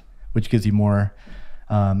grant, which gives you more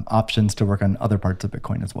options to work on other parts of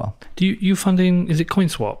Bitcoin as well. Do you funding, is it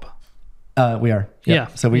CoinSwap? We are. Yep. Yeah.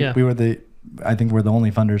 So we were I think we're the only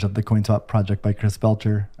funders of the CoinSwap project by Chris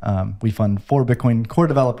Belcher. We fund 4 Bitcoin core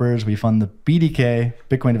developers. We fund the BDK,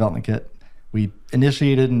 Bitcoin Development Kit. We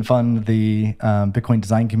initiated and fund the Bitcoin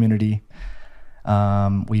design community.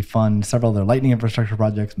 We fund several other Lightning infrastructure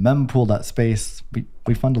projects, mempool.space.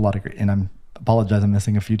 We fund a lot of great, and I apologize, I'm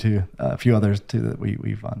missing a few others too that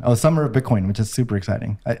we fund. Oh, Summer of Bitcoin, which is super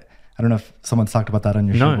exciting. I don't know if someone's talked about that on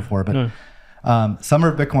your show before, but Summer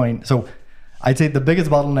of Bitcoin. So I'd say the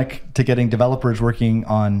biggest bottleneck to getting developers working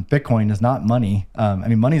on Bitcoin is not money.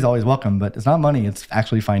 Money's always welcome, but it's not money. It's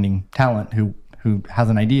actually finding talent who has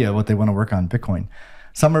an idea what they want to work on Bitcoin.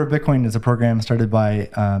 Summer of Bitcoin is a program started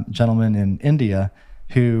by a gentleman in India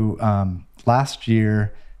who last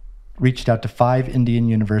year reached out to 5 Indian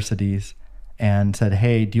universities and said,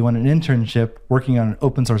 hey, do you want an internship working on an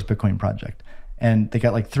open source Bitcoin project? And they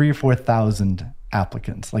got like 3,000 or 4,000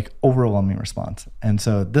 applicants, like overwhelming response. And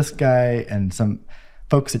so this guy and some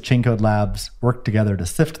folks at Chaincode Labs worked together to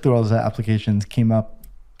sift through all those applications, came up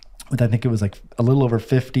with, I think it was like a little over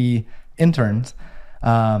 50 interns.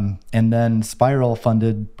 And then Spiral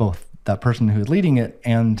funded both that person who was leading it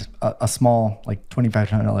and a small, like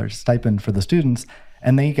 $2,500 stipend for the students.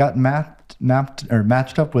 And they got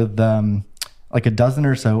matched up with like a dozen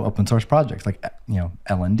or so open source projects, like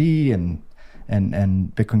LND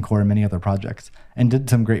and Bitcoin Core and many other projects, and did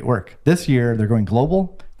some great work. This year, they're going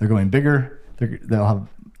global. They're going bigger. They'll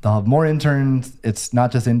have more interns. It's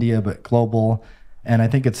not just India, but global. And I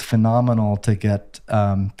think it's phenomenal to get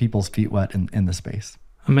people's feet wet in the space.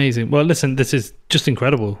 Amazing. Well, listen, this is just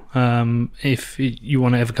incredible. If you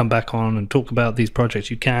want to ever come back on and talk about these projects,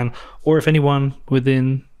 you can. Or if anyone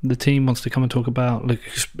within the team wants to come and talk about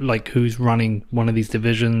like who's running one of these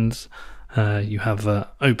divisions, you have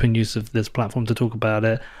open use of this platform to talk about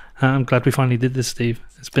it. I'm glad we finally did this, Steve.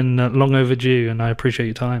 It's been long overdue, and I appreciate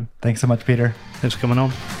your time. Thanks so much, Peter. Thanks for coming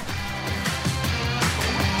on.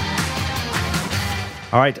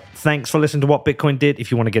 All right, thanks for listening to What Bitcoin Did.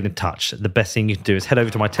 If you want to get in touch, the best thing you can do is head over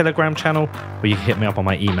to my Telegram channel, or you can hit me up on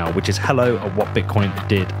my email, which is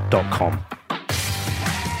hello@whatbitcoindid.com.